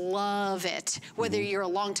gonna love it, whether you're a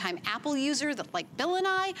longtime Apple user like Bill and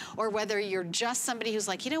I, or whether you're just somebody who's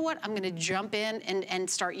like, you know what, I'm gonna jump in and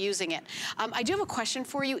start using it. I do have a question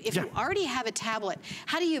for you. If you already have a tablet,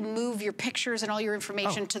 how do you move your pictures and all your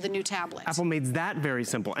information to the new tablet? Apple made that very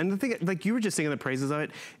simple. And the thing, like you were just singing the praises of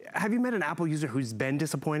it, have you met an Apple user who's been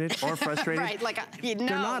disappointed or frustrated? Right, like, they're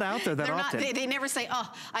not out there that often. They never say,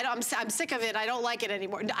 oh, I'm sick of it, I don't like it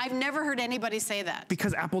anymore. I've never heard anybody say that.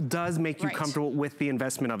 Because Apple does make you comfortable with the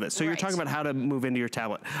investment of it. So you're talking about how to move into your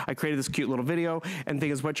tablet. I created this cute little video, and the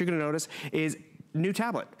thing is, what you're gonna notice is new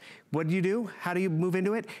tablet. What do you do? How do you move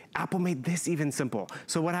into it? Apple made this even simple.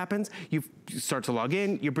 So what happens? You start to log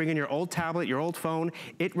in, you bring in your old tablet, your old phone,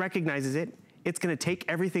 it recognizes it, it's gonna take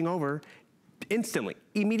everything over instantly,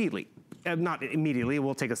 immediately. Not immediately, it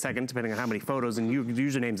will take a second depending on how many photos and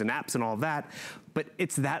usernames and apps and all of that, but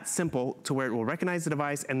it's that simple to where it will recognize the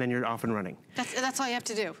device and then you're off and running. That's all you have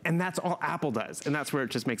to do. And that's all Apple does, and that's where it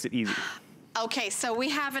just makes it easy. Okay, so we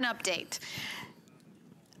have an update.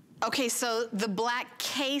 Okay, so the black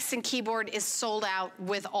case and keyboard is sold out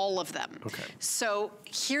with all of them. Okay. So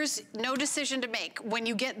here's no decision to make. When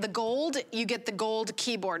you get the gold, you get the gold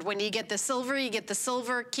keyboard. When you get the silver, you get the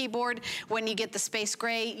silver keyboard. When you get the space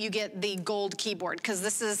gray, you get the gold keyboard.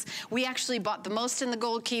 Because we actually bought the most in the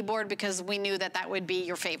gold keyboard because we knew that that would be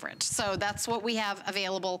your favorite. So that's what we have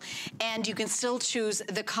available. And you can still choose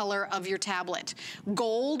the color of your tablet.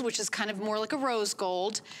 Gold, which is kind of more like a rose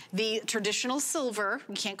gold. The traditional silver,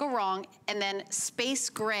 you can't go wrong, and then space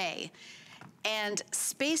gray. And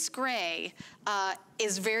space gray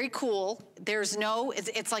is very cool. There's no,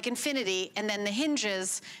 it's like infinity, and then the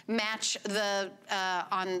hinges match the,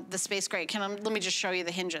 on the space gray. Let me just show you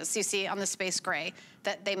the hinges. You see on the space gray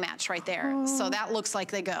that they match right there. Oh. So that looks like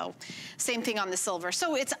they go. Same thing on the silver.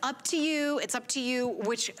 So it's up to you. It's up to you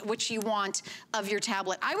which you want of your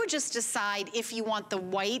tablet. I would just decide if you want the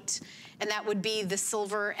white, and that would be the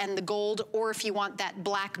silver and the gold, or if you want that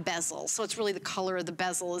black bezel. So it's really the color of the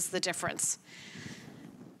bezel is the difference.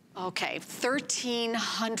 Okay,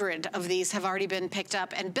 1,300 of these have already been picked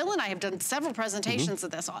up, and Bill and I have done several presentations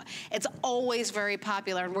of this. It's always very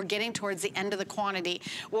popular, and we're getting towards the end of the quantity.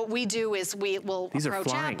 What we do is we will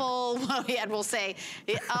approach Apple, and we'll say,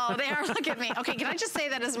 oh, they are, look at me. Okay, can I just say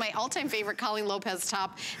that is my all-time favorite Colleen Lopez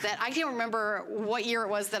top, that I can't remember what year it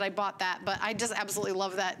was that I bought that, but I just absolutely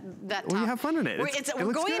love that top. Well, you have fun in it.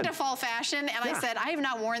 We're going into fall fashion, and I said, I have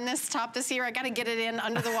not worn this top this year. I gotta get it in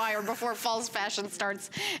under the wire before fall's fashion starts.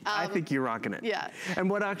 I think you're rocking it. Yeah. And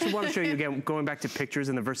what I actually want to show you again, going back to pictures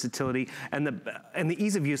and the versatility and the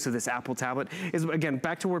ease of use of this Apple tablet is, again,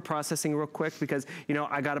 back to word processing real quick, because you know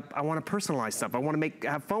I want to personalize stuff. I want to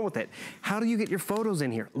have fun with it. How do you get your photos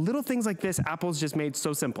in here? Little things like this, Apple's just made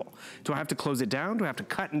so simple. Do I have to close it down? Do I have to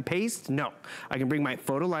cut and paste? No. I can bring my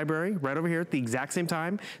photo library right over here at the exact same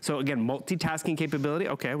time. So again, multitasking capability.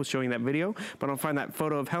 Okay, I was showing that video, but I'll find that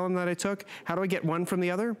photo of Helen that I took. How do I get one from the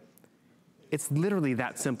other? It's literally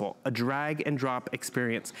that simple, a drag and drop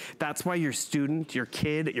experience. That's why your student, your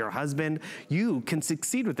kid, your husband, you can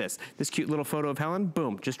succeed with this. This cute little photo of Helen,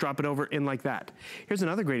 boom, just drop it over in like that. Here's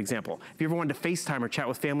another great example. If you ever wanted to FaceTime or chat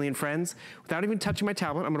with family and friends, without even touching my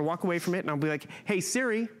tablet, I'm gonna walk away from it and I'll be like, hey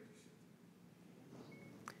Siri.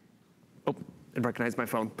 Oh, it recognized my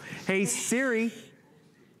phone. Hey Siri,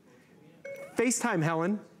 FaceTime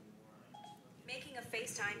Helen. Making a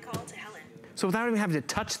FaceTime call to Helen. So without even having to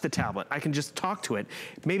touch the tablet, I can just talk to it.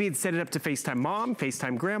 Maybe it's set it up to FaceTime mom,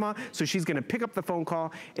 FaceTime grandma, so she's gonna pick up the phone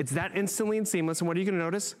call. It's that instantly and seamless, and what are you gonna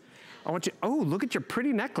notice? I want you, oh, look at your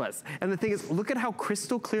pretty necklace. And the thing is, look at how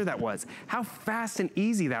crystal clear that was, how fast and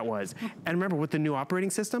easy that was. And remember, with the new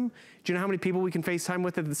operating system, do you know how many people we can FaceTime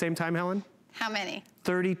with at the same time, Helen? How many?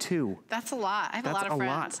 32. That's a lot. I have a lot of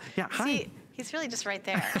friends. Lot. Yeah, hi. See, he's really just right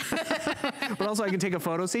there. But also I can take a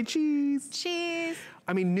photo, say cheese. Cheese.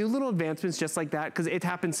 I mean, new little advancements just like that, because it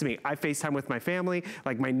happens to me. I FaceTime with my family,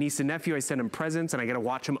 like my niece and nephew, I send them presents and I get to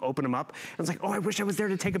watch them open them up. And it's like, oh, I wish I was there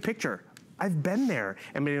to take a picture. I've been there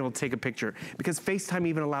and been able to take a picture, because FaceTime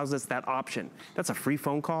even allows us that option. That's a free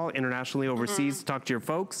phone call internationally overseas to talk to your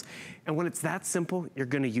folks. And when it's that simple, you're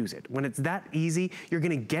gonna use it. When it's that easy, you're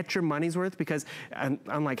gonna get your money's worth, because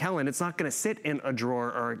unlike Helen, it's not gonna sit in a drawer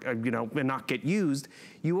or you know, and not get used.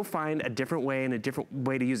 You will find a different way and a different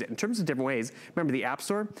way to use it. In terms of different ways, remember the App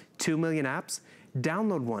Store, 2 million apps.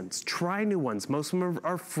 Download ones, try new ones. Most of them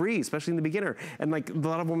are free, especially in the beginner. And like a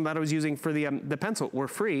lot of them that I was using for the pencil were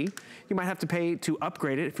free. You might have to pay to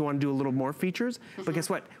upgrade it if you want to do a little more features. But guess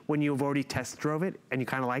what? When you've already test drove it and you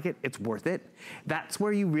kind of like it, it's worth it. That's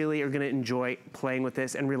where you really are going to enjoy playing with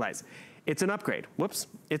this and realize it's an upgrade. Whoops,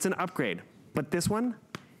 it's an upgrade. But this one,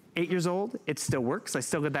 8 years old, it still works. I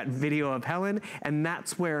still got that video of Helen, and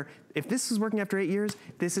that's where, if this is working after 8 years,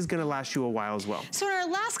 this is gonna last you a while as well. So in our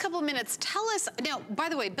last couple of minutes, tell us, now, by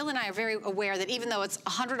the way, Bill and I are very aware that even though it's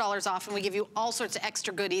 $100 off and we give you all sorts of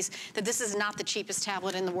extra goodies, that this is not the cheapest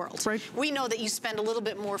tablet in the world. Right. We know that you spend a little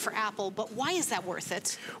bit more for Apple, but why is that worth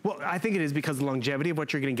it? Well, I think it is because of the longevity of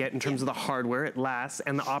what you're gonna get in terms of the hardware, it lasts,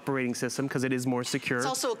 and the operating system, because it is more secure. It's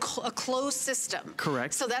also a closed system.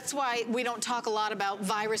 Correct. So that's why we don't talk a lot about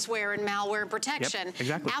virusware and malware and protection. Yep,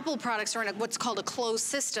 exactly. Apple products are in what's called a closed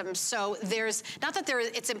system. So there's, not that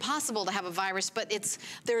it's impossible to have a virus, but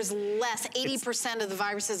there's less, 80% of the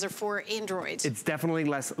viruses are for Android. It's definitely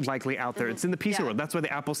less likely out there. It's in the PC world. That's why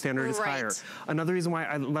the Apple standard is higher. Another reason why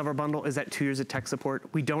I love our bundle is that 2 years of tech support.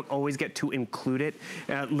 We don't always get to include it,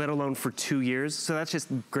 let alone for 2 years. So that's just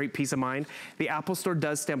great peace of mind. The Apple Store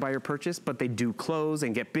does stand by your purchase, but they do close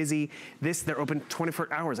and get busy. They're open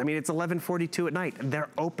 24 hours. I mean, it's 11:42 at night. They're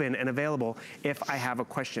open and available if I have a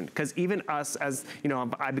question. Because even us, as you know,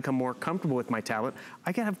 I become more comfortable with my tablet,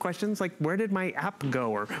 I can have questions like, where did my app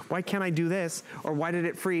go? Or why can't I do this? Or why did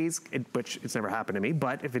it freeze? Which it's never happened to me,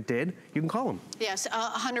 but if it did, you can call them. Yes,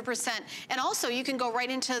 100%. And also, you can go right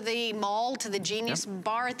into the mall, to the Genius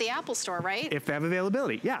bar at the Apple Store, right? If they have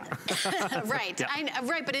availability, yeah. Right, yeah.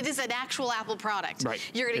 Right, but it is an actual Apple product. Right.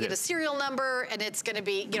 You're gonna get a serial number, and it's gonna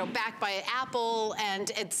be, you know, backed by Apple,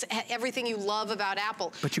 and it's everything you love about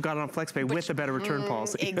Apple. But you got it on FlexPay with a better return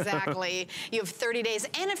policy. Exactly. You have 30 days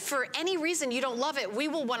and a for any reason you don't love it, we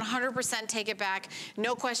will 100% take it back.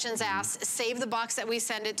 No questions asked. Save the box that we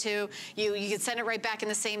send it to. You can send it right back in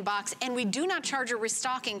the same box. And we do not charge a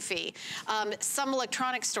restocking fee. Some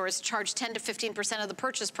electronic stores charge 10 to 15% of the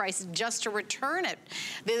purchase price just to return it.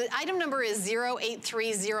 The item number is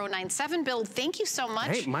 083097. Bill, thank you so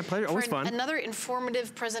much. Hey, my pleasure. Always fun. Another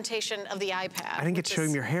informative presentation of the iPad. I didn't get to show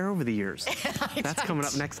him your hair over the years. That's coming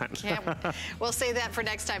up next time. Yeah, we'll save that for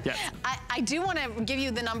next time. Yes. I do want to give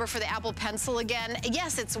you the number for the Apple Pencil again.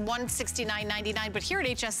 Yes, it's $169.99, but here at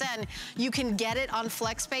HSN, you can get it on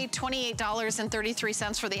FlexPay,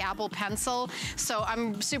 $28.33 for the Apple Pencil. So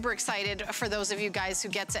I'm super excited for those of you guys who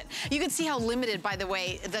gets it. You can see how limited, by the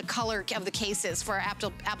way, the color of the case is for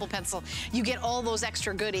Apple Pencil. You get all those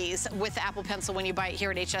extra goodies with the Apple Pencil when you buy it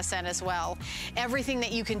here at HSN as well. Everything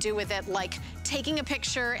that you can do with it, like taking a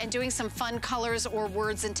picture and doing some fun colors or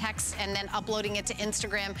words and text and then uploading it to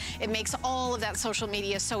Instagram. It makes all of that social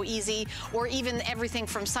media so easy, or even everything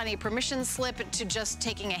from signing a permission slip to just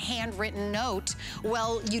taking a handwritten note.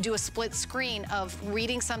 Well, you do a split screen of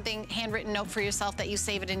reading something, handwritten note for yourself that you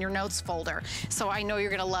save it in your notes folder. So I know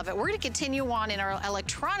you're gonna love it. We're gonna continue on in our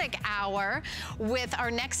electronic hour with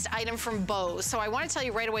our next item from Bose. So I wanna tell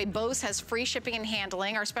you right away, Bose has free shipping and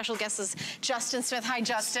handling. Our special guest is Justin Smith. Hi,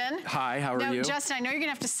 Justin. Hi, how are you? Justin, I know you're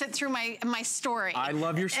gonna have to sit through my story. I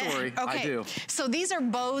love your story, okay. I do. So these are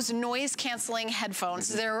Bose noise canceling headphones.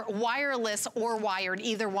 They're wireless or wired,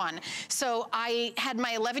 either one. So I had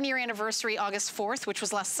my 11-year anniversary August 4th, which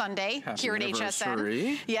was last Sunday here at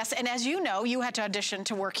HSN. Yes, and as you know, you had to audition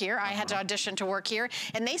to work here. I had to audition to work here.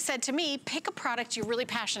 And they said to me, pick a product you're really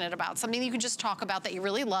passionate about, something you can just talk about that you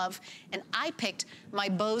really love. And I picked my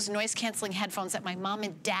Bose noise canceling headphones that my mom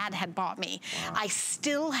and dad had bought me. Wow. I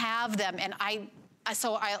still have them, and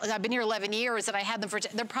I've been here 11 years and I had them for,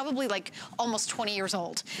 they're probably like almost 20 years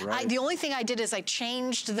old. Right. The only thing I did is I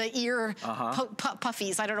changed the ear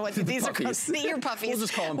puffies. I don't know what these are called. The ear puffies. We'll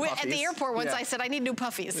just call them puffies. At the airport once I said, I need new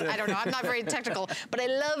puffies. I don't know, I'm not very technical, but I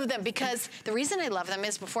love them because the reason I love them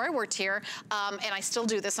is before I worked here, and I still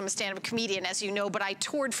do this, I'm a stand-up comedian as you know, but I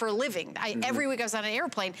toured for a living. Every week I was on an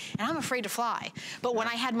airplane and I'm afraid to fly. But when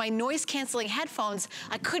I had my noise canceling headphones,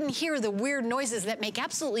 I couldn't hear the weird noises that make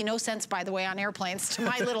absolutely no sense, by the way, on airplanes. To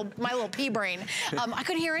my little pea brain. I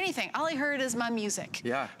couldn't hear anything. All I heard is my music.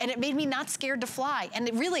 Yeah. And it made me not scared to fly. And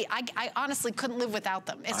it really, I honestly couldn't live without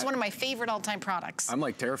them. It's one of my favorite all-time products. I'm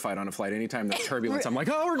like terrified on a flight. Anytime there's turbulence, I'm like,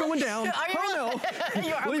 oh, we're going down. Oh no.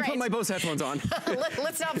 Let me put my Bose headphones on.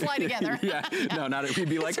 Let's not fly together. Yeah. No, not it. We'd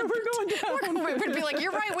be like, oh, we're going down. We'd be like,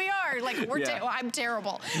 you're right, we are. Like, I'm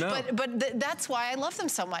terrible. No. But that's why I love them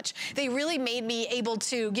so much. They really made me able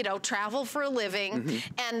to, you know, travel for a living.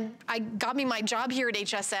 And got me my job here at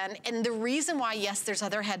HSN, and the reason why, yes, there's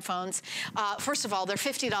other headphones. First of all, they're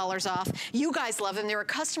 $50 off. You guys love them. They're a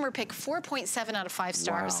customer pick, 4.7 out of 5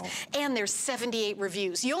 stars. Wow. And there's 78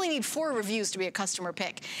 reviews. You only need 4 reviews to be a customer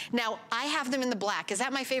pick. Now, I have them in the black. Is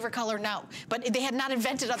that my favorite color? No. But they had not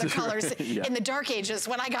invented other colors in the dark ages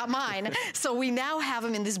when I got mine. So we now have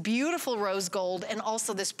them in this beautiful rose gold and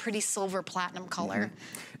also this pretty silver platinum color.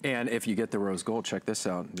 And if you get the rose gold, check this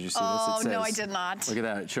out. Did you see this? Oh, it says, no, I did not. Look at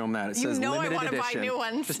that. Show them that. It says limited edition. You know I want to buy new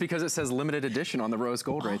ones. Just because it says limited edition on the rose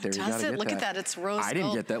gold right there. You gotta get that. Look at that. It's rose gold. I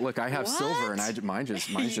didn't get that. Look, I have silver, and mine's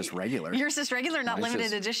just regular. Yours is regular, not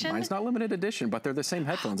limited edition? Mine's not limited edition, but they're the same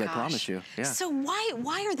headphones, I promise you. Yeah. So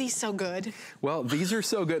why are these so good? Well, these are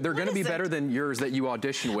so good. They're going to be better than yours that you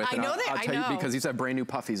audition with. I know I'll tell you because these have brand new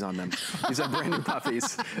puffies on them. These have brand new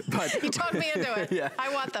puffies. But you talked me into it. Yeah.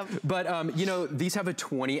 I want them. But you know, these have a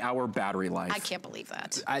 20-hour battery life. I can't believe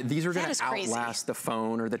that. These are going to outlast the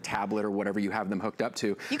phone or the tablet or whatever you have them hooked up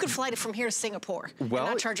to. You could fly it from here to Singapore and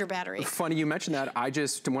not charge your battery. Funny you mentioned that. I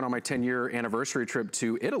just went on my 10-year anniversary trip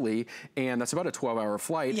to Italy, and that's about a 12-hour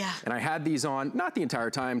flight. Yeah. And I had these on, not the entire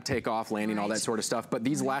time, takeoff, landing, all that sort of stuff, but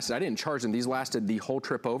these lasted, I didn't charge them, these lasted the whole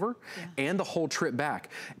trip over and the whole trip back.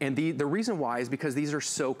 And the reason why is because these are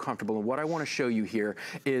so comfortable. And what I want to show you here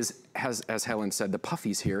is, as Helen said, the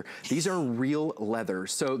puffies here, these are real leather.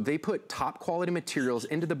 So they put top quality materials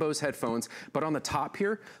into the Bose headphones, but on the top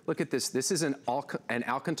here, look at this. This is an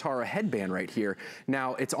Alcantara headband right here.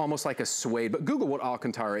 Now, it's almost like a suede, but Google what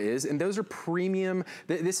Alcantara is, and those are premium.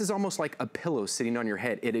 This is almost like a pillow sitting on your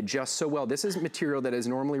head. It adjusts so well. This is material that is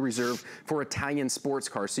normally reserved for Italian sports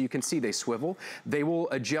cars. So you can see they swivel. They will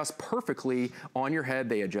adjust perfectly on your head.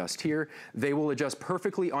 They adjust here. They will adjust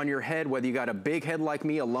perfectly on your head, whether you got a big head like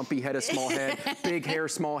me, a lumpy head, a small head, big hair,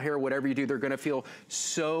 small hair, whatever you do, they're gonna feel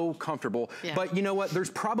so comfortable. But you know what? There's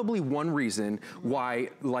probably one reason why,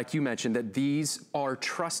 like you mentioned, that these are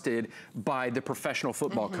trusted by the professional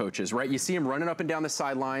football coaches, right? You see them running up and down the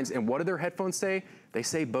sidelines, and what do their headphones say? They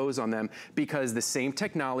say Bose on them, because the same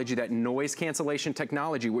technology, that noise cancellation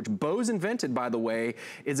technology, which Bose invented, by the way,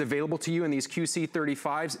 is available to you in these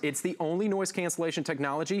QC35s. It's the only noise cancellation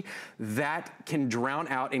technology that can drown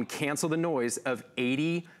out and cancel the noise of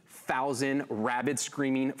 80,000 rabid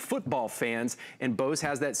screaming football fans, and Bose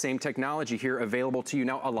has that same technology here available to you.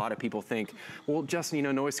 Now, a lot of people think, well, Justin, you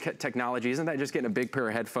know, noise technology, isn't that just getting a big pair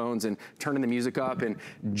of headphones and turning the music up and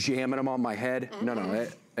jamming them on my head? No,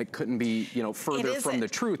 it couldn't be, you know, further from the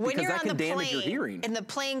truth, because that can damage your hearing. And the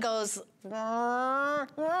plane goes,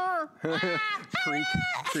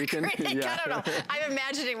 creaking. I don't know. I'm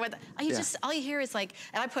imagining what all you hear is like,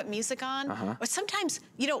 and I put music on. Or sometimes,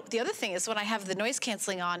 you know, the other thing is when I have the noise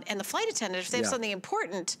canceling on, and the flight attendant, if they have something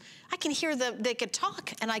important, I can hear them. They could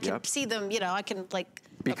talk, and I can see them. You know, I can like.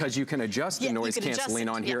 Because you can adjust the noise canceling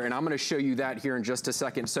on here, and I'm going to show you that here in just a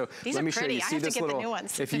second. So let me show you. See this little,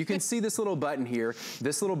 if you can see this little button here,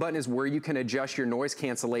 this little button is where you can adjust your noise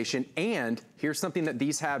cancellation. And here's something that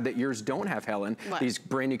these have that yours don't have, Helen. These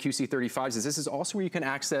brand new QC35s, is this is also where you can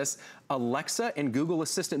access Alexa and Google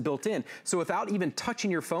Assistant built in. So without even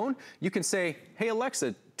touching your phone, you can say, hey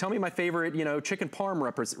Alexa, tell me my favorite, you know, chicken parm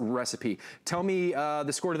recipe. Tell me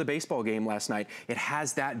the score to the baseball game last night. It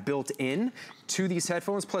has that built in to these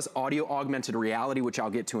headphones, plus audio augmented reality, which I'll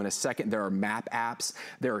get to in a second. There are map apps,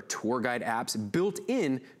 there are tour guide apps built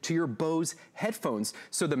in to your Bose headphones.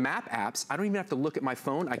 So the map apps, I don't even have to look at my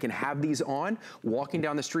phone. I can have these on, walking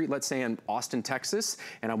down the street, let's say in Austin, Texas,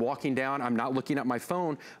 and I'm walking down, I'm not looking at my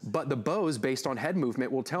phone, but the Bose, based on head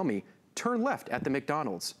movement, will tell me, turn left at the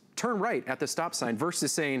McDonald's. Turn right at the stop sign,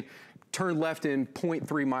 versus saying, turn left in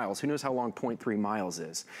 0.3 miles. Who knows how long 0.3 miles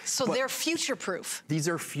is? So they're future-proof. These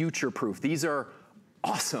are future-proof. These are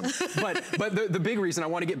awesome. but the big reason I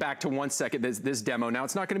want to get back to 1 second, this demo. Now,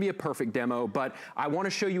 it's not going to be a perfect demo, but I want to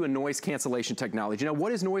show you a noise cancellation technology. Now,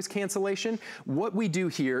 what is noise cancellation? What we do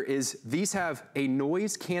here is these have a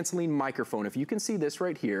noise canceling microphone. If you can see this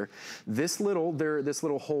right here, this little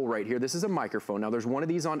hole right here, this is a microphone. Now, there's one of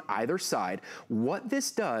these on either side. What this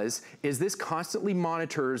does is this constantly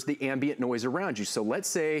monitors the ambient noise around you. So let's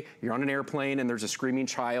say you're on an airplane and there's a screaming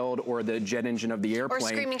child, or the jet engine of the airplane. Or a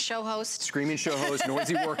screaming show host. Screaming show host,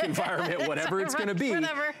 noisy work environment, whatever it's gonna be.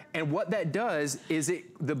 And what that does is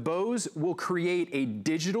the Bose will create a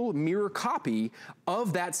digital mirror copy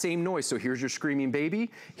of that same noise. So here's your screaming baby,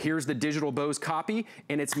 here's the digital Bose copy,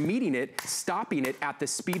 and it's meeting it, stopping it at the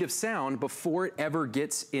speed of sound before it ever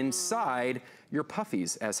gets inside your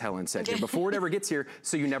puffies, as Helen said here, before it ever gets here,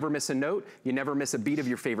 so you never miss a note, you never miss a beat of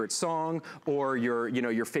your favorite song, or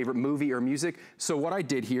your favorite movie or music. So what I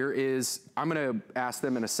did here is, I'm gonna ask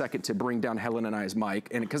them in a second to bring down Helen and I's mic,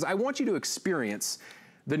 and because I want you to experience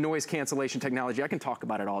the noise cancellation technology. I can talk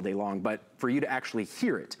about it all day long, but for you to actually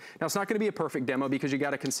hear it. Now, it's not gonna be a perfect demo because you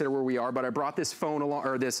gotta consider where we are, but I brought this phone along,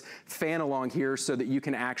 or this fan along here, so that you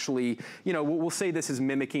can actually, you know, we'll say this is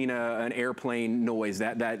mimicking an airplane noise,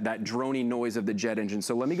 that droning noise of the jet engine.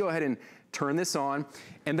 So let me go ahead and turn this on,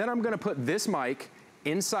 and then I'm gonna put this mic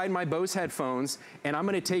inside my Bose headphones, and I'm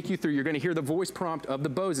gonna take you through, you're gonna hear the voice prompt of the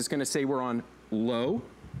Bose. It's gonna say we're on low,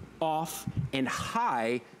 off, and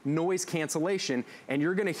high noise cancellation, and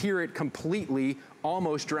you're gonna hear it completely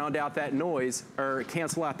almost drown out that noise, or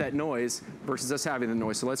cancel out that noise, versus us having the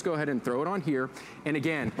noise. So let's go ahead and throw it on here. And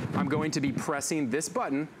again, I'm going to be pressing this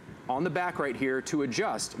button on the back right here to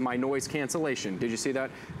adjust my noise cancellation. Did you see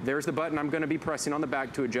that? There's the button I'm gonna be pressing on the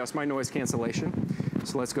back to adjust my noise cancellation.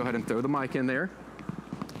 So let's go ahead and throw the mic in there.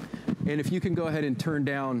 And if you can go ahead and turn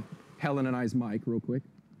down Helen and I's mic real quick.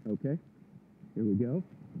 Okay, here we go.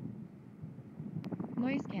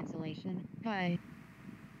 Noise cancellation, high.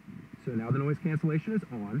 So now the noise cancellation is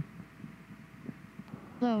on.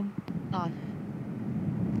 Low, off.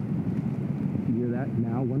 You hear that?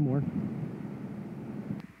 Now, one more.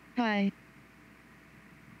 High.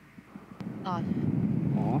 Off.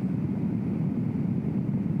 Off.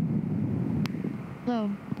 Low,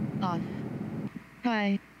 off.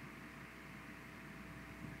 High.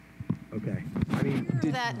 Okay. I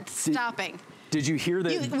mean, stopping. Did you hear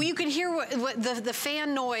that? You can hear what the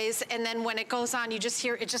fan noise, and then when it goes on, you just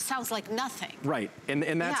hear, it just sounds like nothing. Right,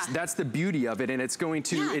 and that's the beauty of it, and it's going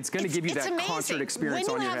to give you that concert experience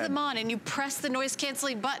on your head. When you have them on and you press the noise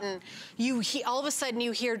canceling button, all of a sudden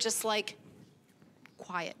you hear just like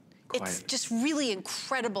quiet. It's just really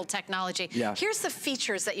incredible technology. Yeah. Here's the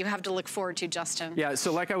features that you have to look forward to, Justin. Yeah,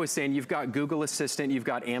 so like I was saying, you've got Google Assistant, you've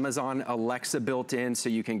got Amazon Alexa built in, so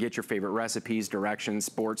you can get your favorite recipes, directions,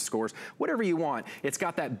 sports scores, whatever you want. It's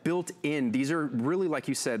got that built in. These are really, like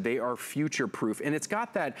you said, they are future proof. And it's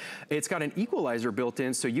got an equalizer built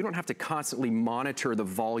in, so you don't have to constantly monitor the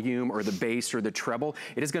volume or the bass or the treble.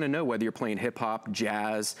 It is gonna know whether you're playing hip hop,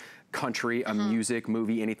 jazz, country, a music,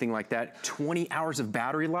 movie, anything like that. 20 hours of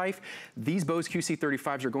battery life. These Bose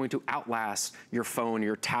QC35s are going to outlast your phone,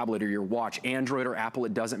 your tablet, or your watch. Android or Apple,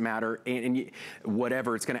 it doesn't matter. And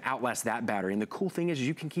whatever, it's gonna outlast that battery. And the cool thing is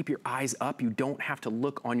you can keep your eyes up. You don't have to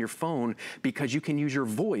look on your phone because you can use your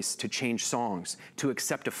voice to change songs, to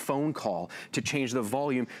accept a phone call, to change the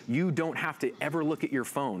volume. You don't have to ever look at your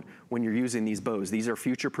phone when you're using these Bose. These are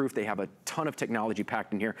future-proof. They have a ton of technology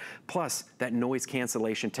packed in here. Plus, that noise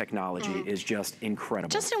cancellation technology is just incredible.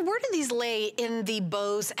 Justin, where do these lay in the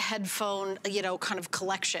Bose headphone, you know, kind of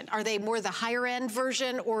collection? Are they more the higher end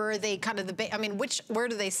version, or are they kind of the, I mean, where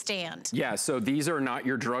do they stand? Yeah, so these are not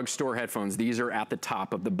your drugstore headphones. These are at the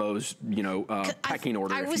top of the Bose, you know, pecking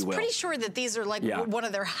order, if you will. I was pretty sure that these are like one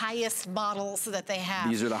of their highest models that they have.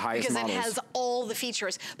 These are the highest models. Because it has all the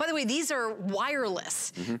features. By the way, these are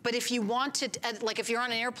wireless, but if you want to, like if you're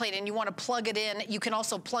on an airplane and you want to plug it in, you can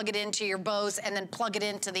also plug it into your Bose and then plug it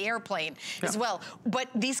into the airplane as well. But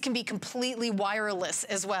these can be completely wireless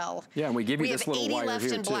as well. Yeah, and we give you this little wire here, We have 80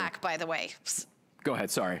 left in black, by the way. Go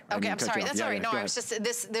ahead, sorry. Okay, I'm sorry, that's all right. No, I was just,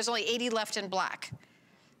 there's only 80 left in black.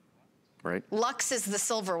 Right. Lux is the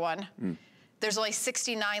silver one. There's only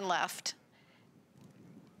 69 left.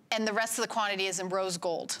 And the rest of the quantity is in rose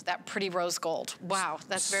gold, that pretty rose gold. Wow,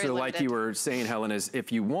 that's very limited. So like you were saying, Helen, is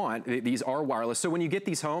if you want, these are wireless. So when you get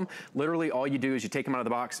these home, literally all you do is you take them out of the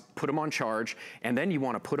box, put them on charge, and then you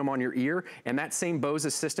want to put them on your ear. And that same Bose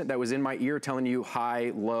assistant that was in my ear telling you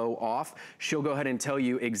high, low, off, she'll go ahead and tell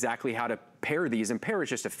you exactly how to pair these, and pair is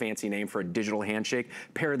just a fancy name for a digital handshake.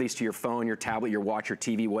 Pair these to your phone, your tablet, your watch, your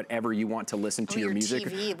TV, whatever you want to listen to your music.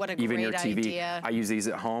 TV, what a Even great your TV. idea. I use these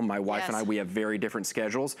at home. My wife and I, we have very different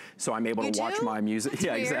schedules, so I'm able to watch my music. That's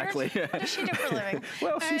yeah, weird. Exactly. What does she do for a living?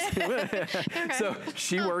 Well, so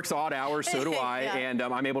she works odd hours, so do I, and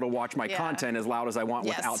I'm able to watch my content as loud as I want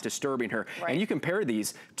without disturbing her. And you can pair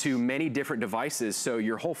these to many different devices, so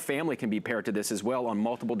your whole family can be paired to this as well on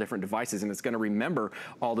multiple different devices, and it's going to remember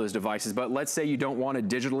all those devices. But let's say you don't want to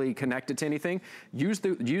digitally connect it to anything, use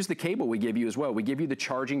the cable we give you as well. We give you the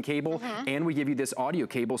charging cable and we give you this audio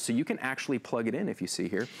cable, so you can actually plug it in, if you see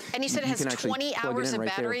here. And you said it has 20 hours of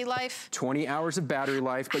battery life? 20 hours of battery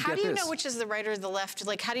life, but how do you know which is the right or the left?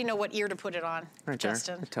 Like, how do you know what ear to put it on, right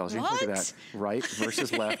Justin? There, it tells you. What? Look at that. Right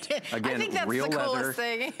versus left. Again, I think that's real the leather, coolest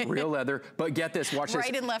thing. real leather. But get this, watch this.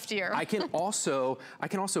 Right and left ear. I can also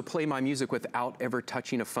play my music without ever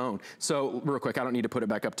touching a phone. So real quick, I don't need to put it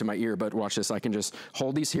back up to my ear, but watch this. I can just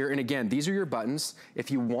hold these here, and again, these are your buttons.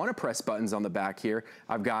 If you want to press buttons on the back here,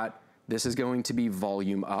 I've got, this is going to be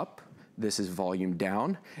volume up. This is volume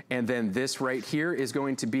down. And then this right here is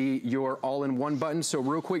going to be your all-in-one button. So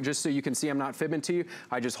real quick, just so you can see I'm not fibbing to you,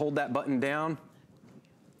 I just hold that button down.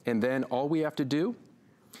 And then all we have to do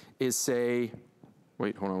is say,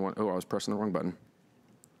 wait, hold on. Oh, I was pressing the wrong button.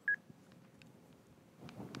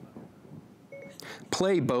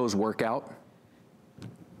 Play Bose workout.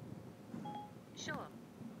 Sure.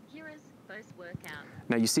 Here is Bose workout.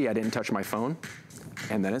 Now you see I didn't touch my phone,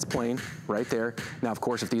 and then it's playing right there. Now, of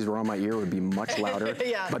course, if these were on my ear, it would be much louder.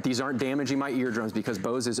 But these aren't damaging my eardrums because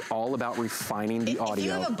Bose is all about refining the audio. If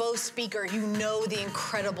you have a Bose speaker, you know the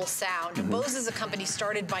incredible sound. Bose is a company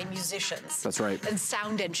started by musicians. That's right. And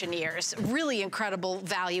sound engineers. Really incredible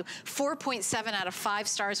value. 4.7 out of 5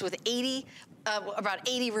 stars with about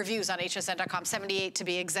 80 reviews on hsn.com, 78 to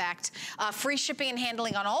be exact. Free shipping and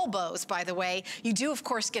handling on all Bose, by the way. You do, of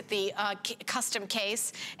course, get the custom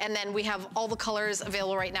case, and then we have all the colors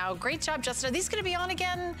available right now. Great job, Justin. Are these going to be on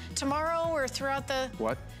again tomorrow or throughout the...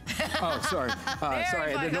 What? Oh, sorry.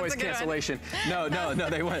 Sorry, the noise cancellation. No,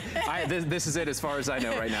 they went. This is it as far as I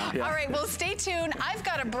know right now. Yeah. All right, well, stay tuned. I've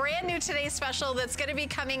got a brand new Today Special that's going to be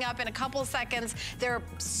coming up in a couple seconds. There are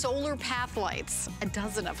solar path lights, a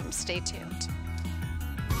dozen of them. Stay tuned.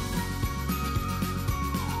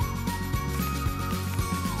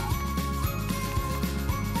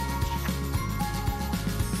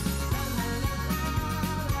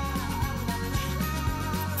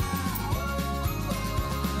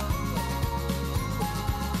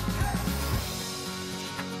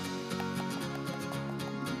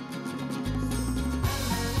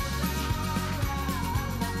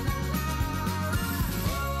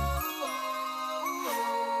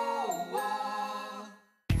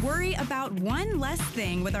 about one less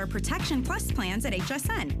thing with our Protection Plus plans at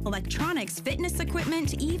HSN. Electronics, fitness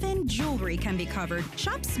equipment, even jewelry can be covered.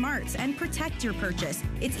 Shop smart and protect your purchase.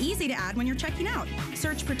 It's easy to add when you're checking out.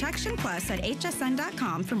 Search Protection Plus at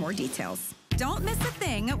hsn.com for more details. Don't miss a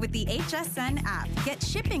thing with the HSN app. Get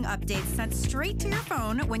shipping updates sent straight to your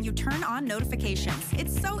phone when you turn on notifications.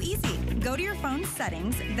 It's so easy. Go to your phone's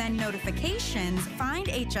settings, then notifications, find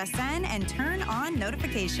HSN, and turn on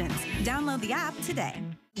notifications. Download the app today.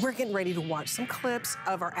 We're getting ready to watch some clips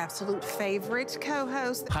of our absolute favorite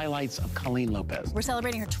co-host. Highlights of Colleen Lopez. We're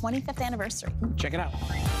celebrating her 25th anniversary. Check it out.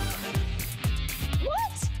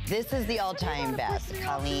 This is the all-time best.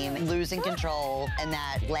 Colleen losing control and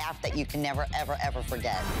that laugh that you can never, ever, ever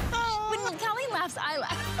forget. When Colleen laughs, I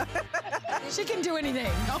laugh. She can do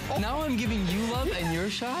anything. Now I'm giving you love and you're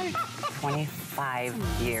shy? 25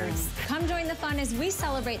 years. Come join the fun as we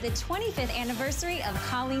celebrate the 25th anniversary of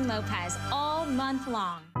Colleen Lopez all month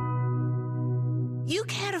long. You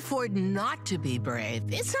can't afford not to be brave.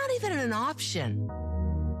 It's not even an option.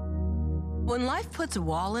 When life puts a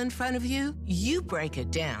wall in front of you, you break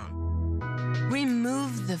it down.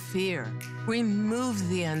 Remove the fear. Remove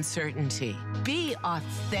the uncertainty. Be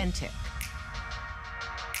authentic.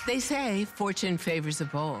 They say fortune favors the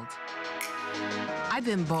bold. I've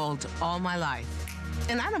been bold all my life,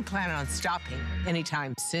 and I don't plan on stopping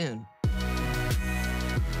anytime soon.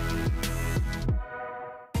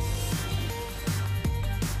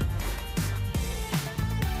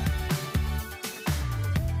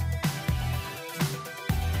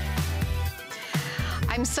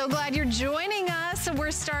 I'm so glad you're joining us.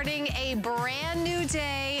 We're starting a brand new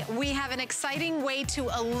day. We have an exciting way to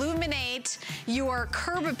illuminate your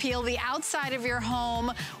curb appeal, the outside of your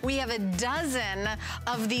home. We have a dozen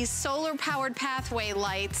of these solar-powered pathway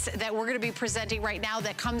lights that we're gonna be presenting right now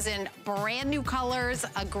that comes in brand new colors,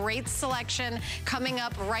 a great selection. Coming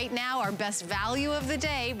up right now, our best value of the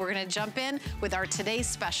day. We're gonna jump in with our today's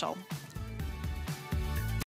special.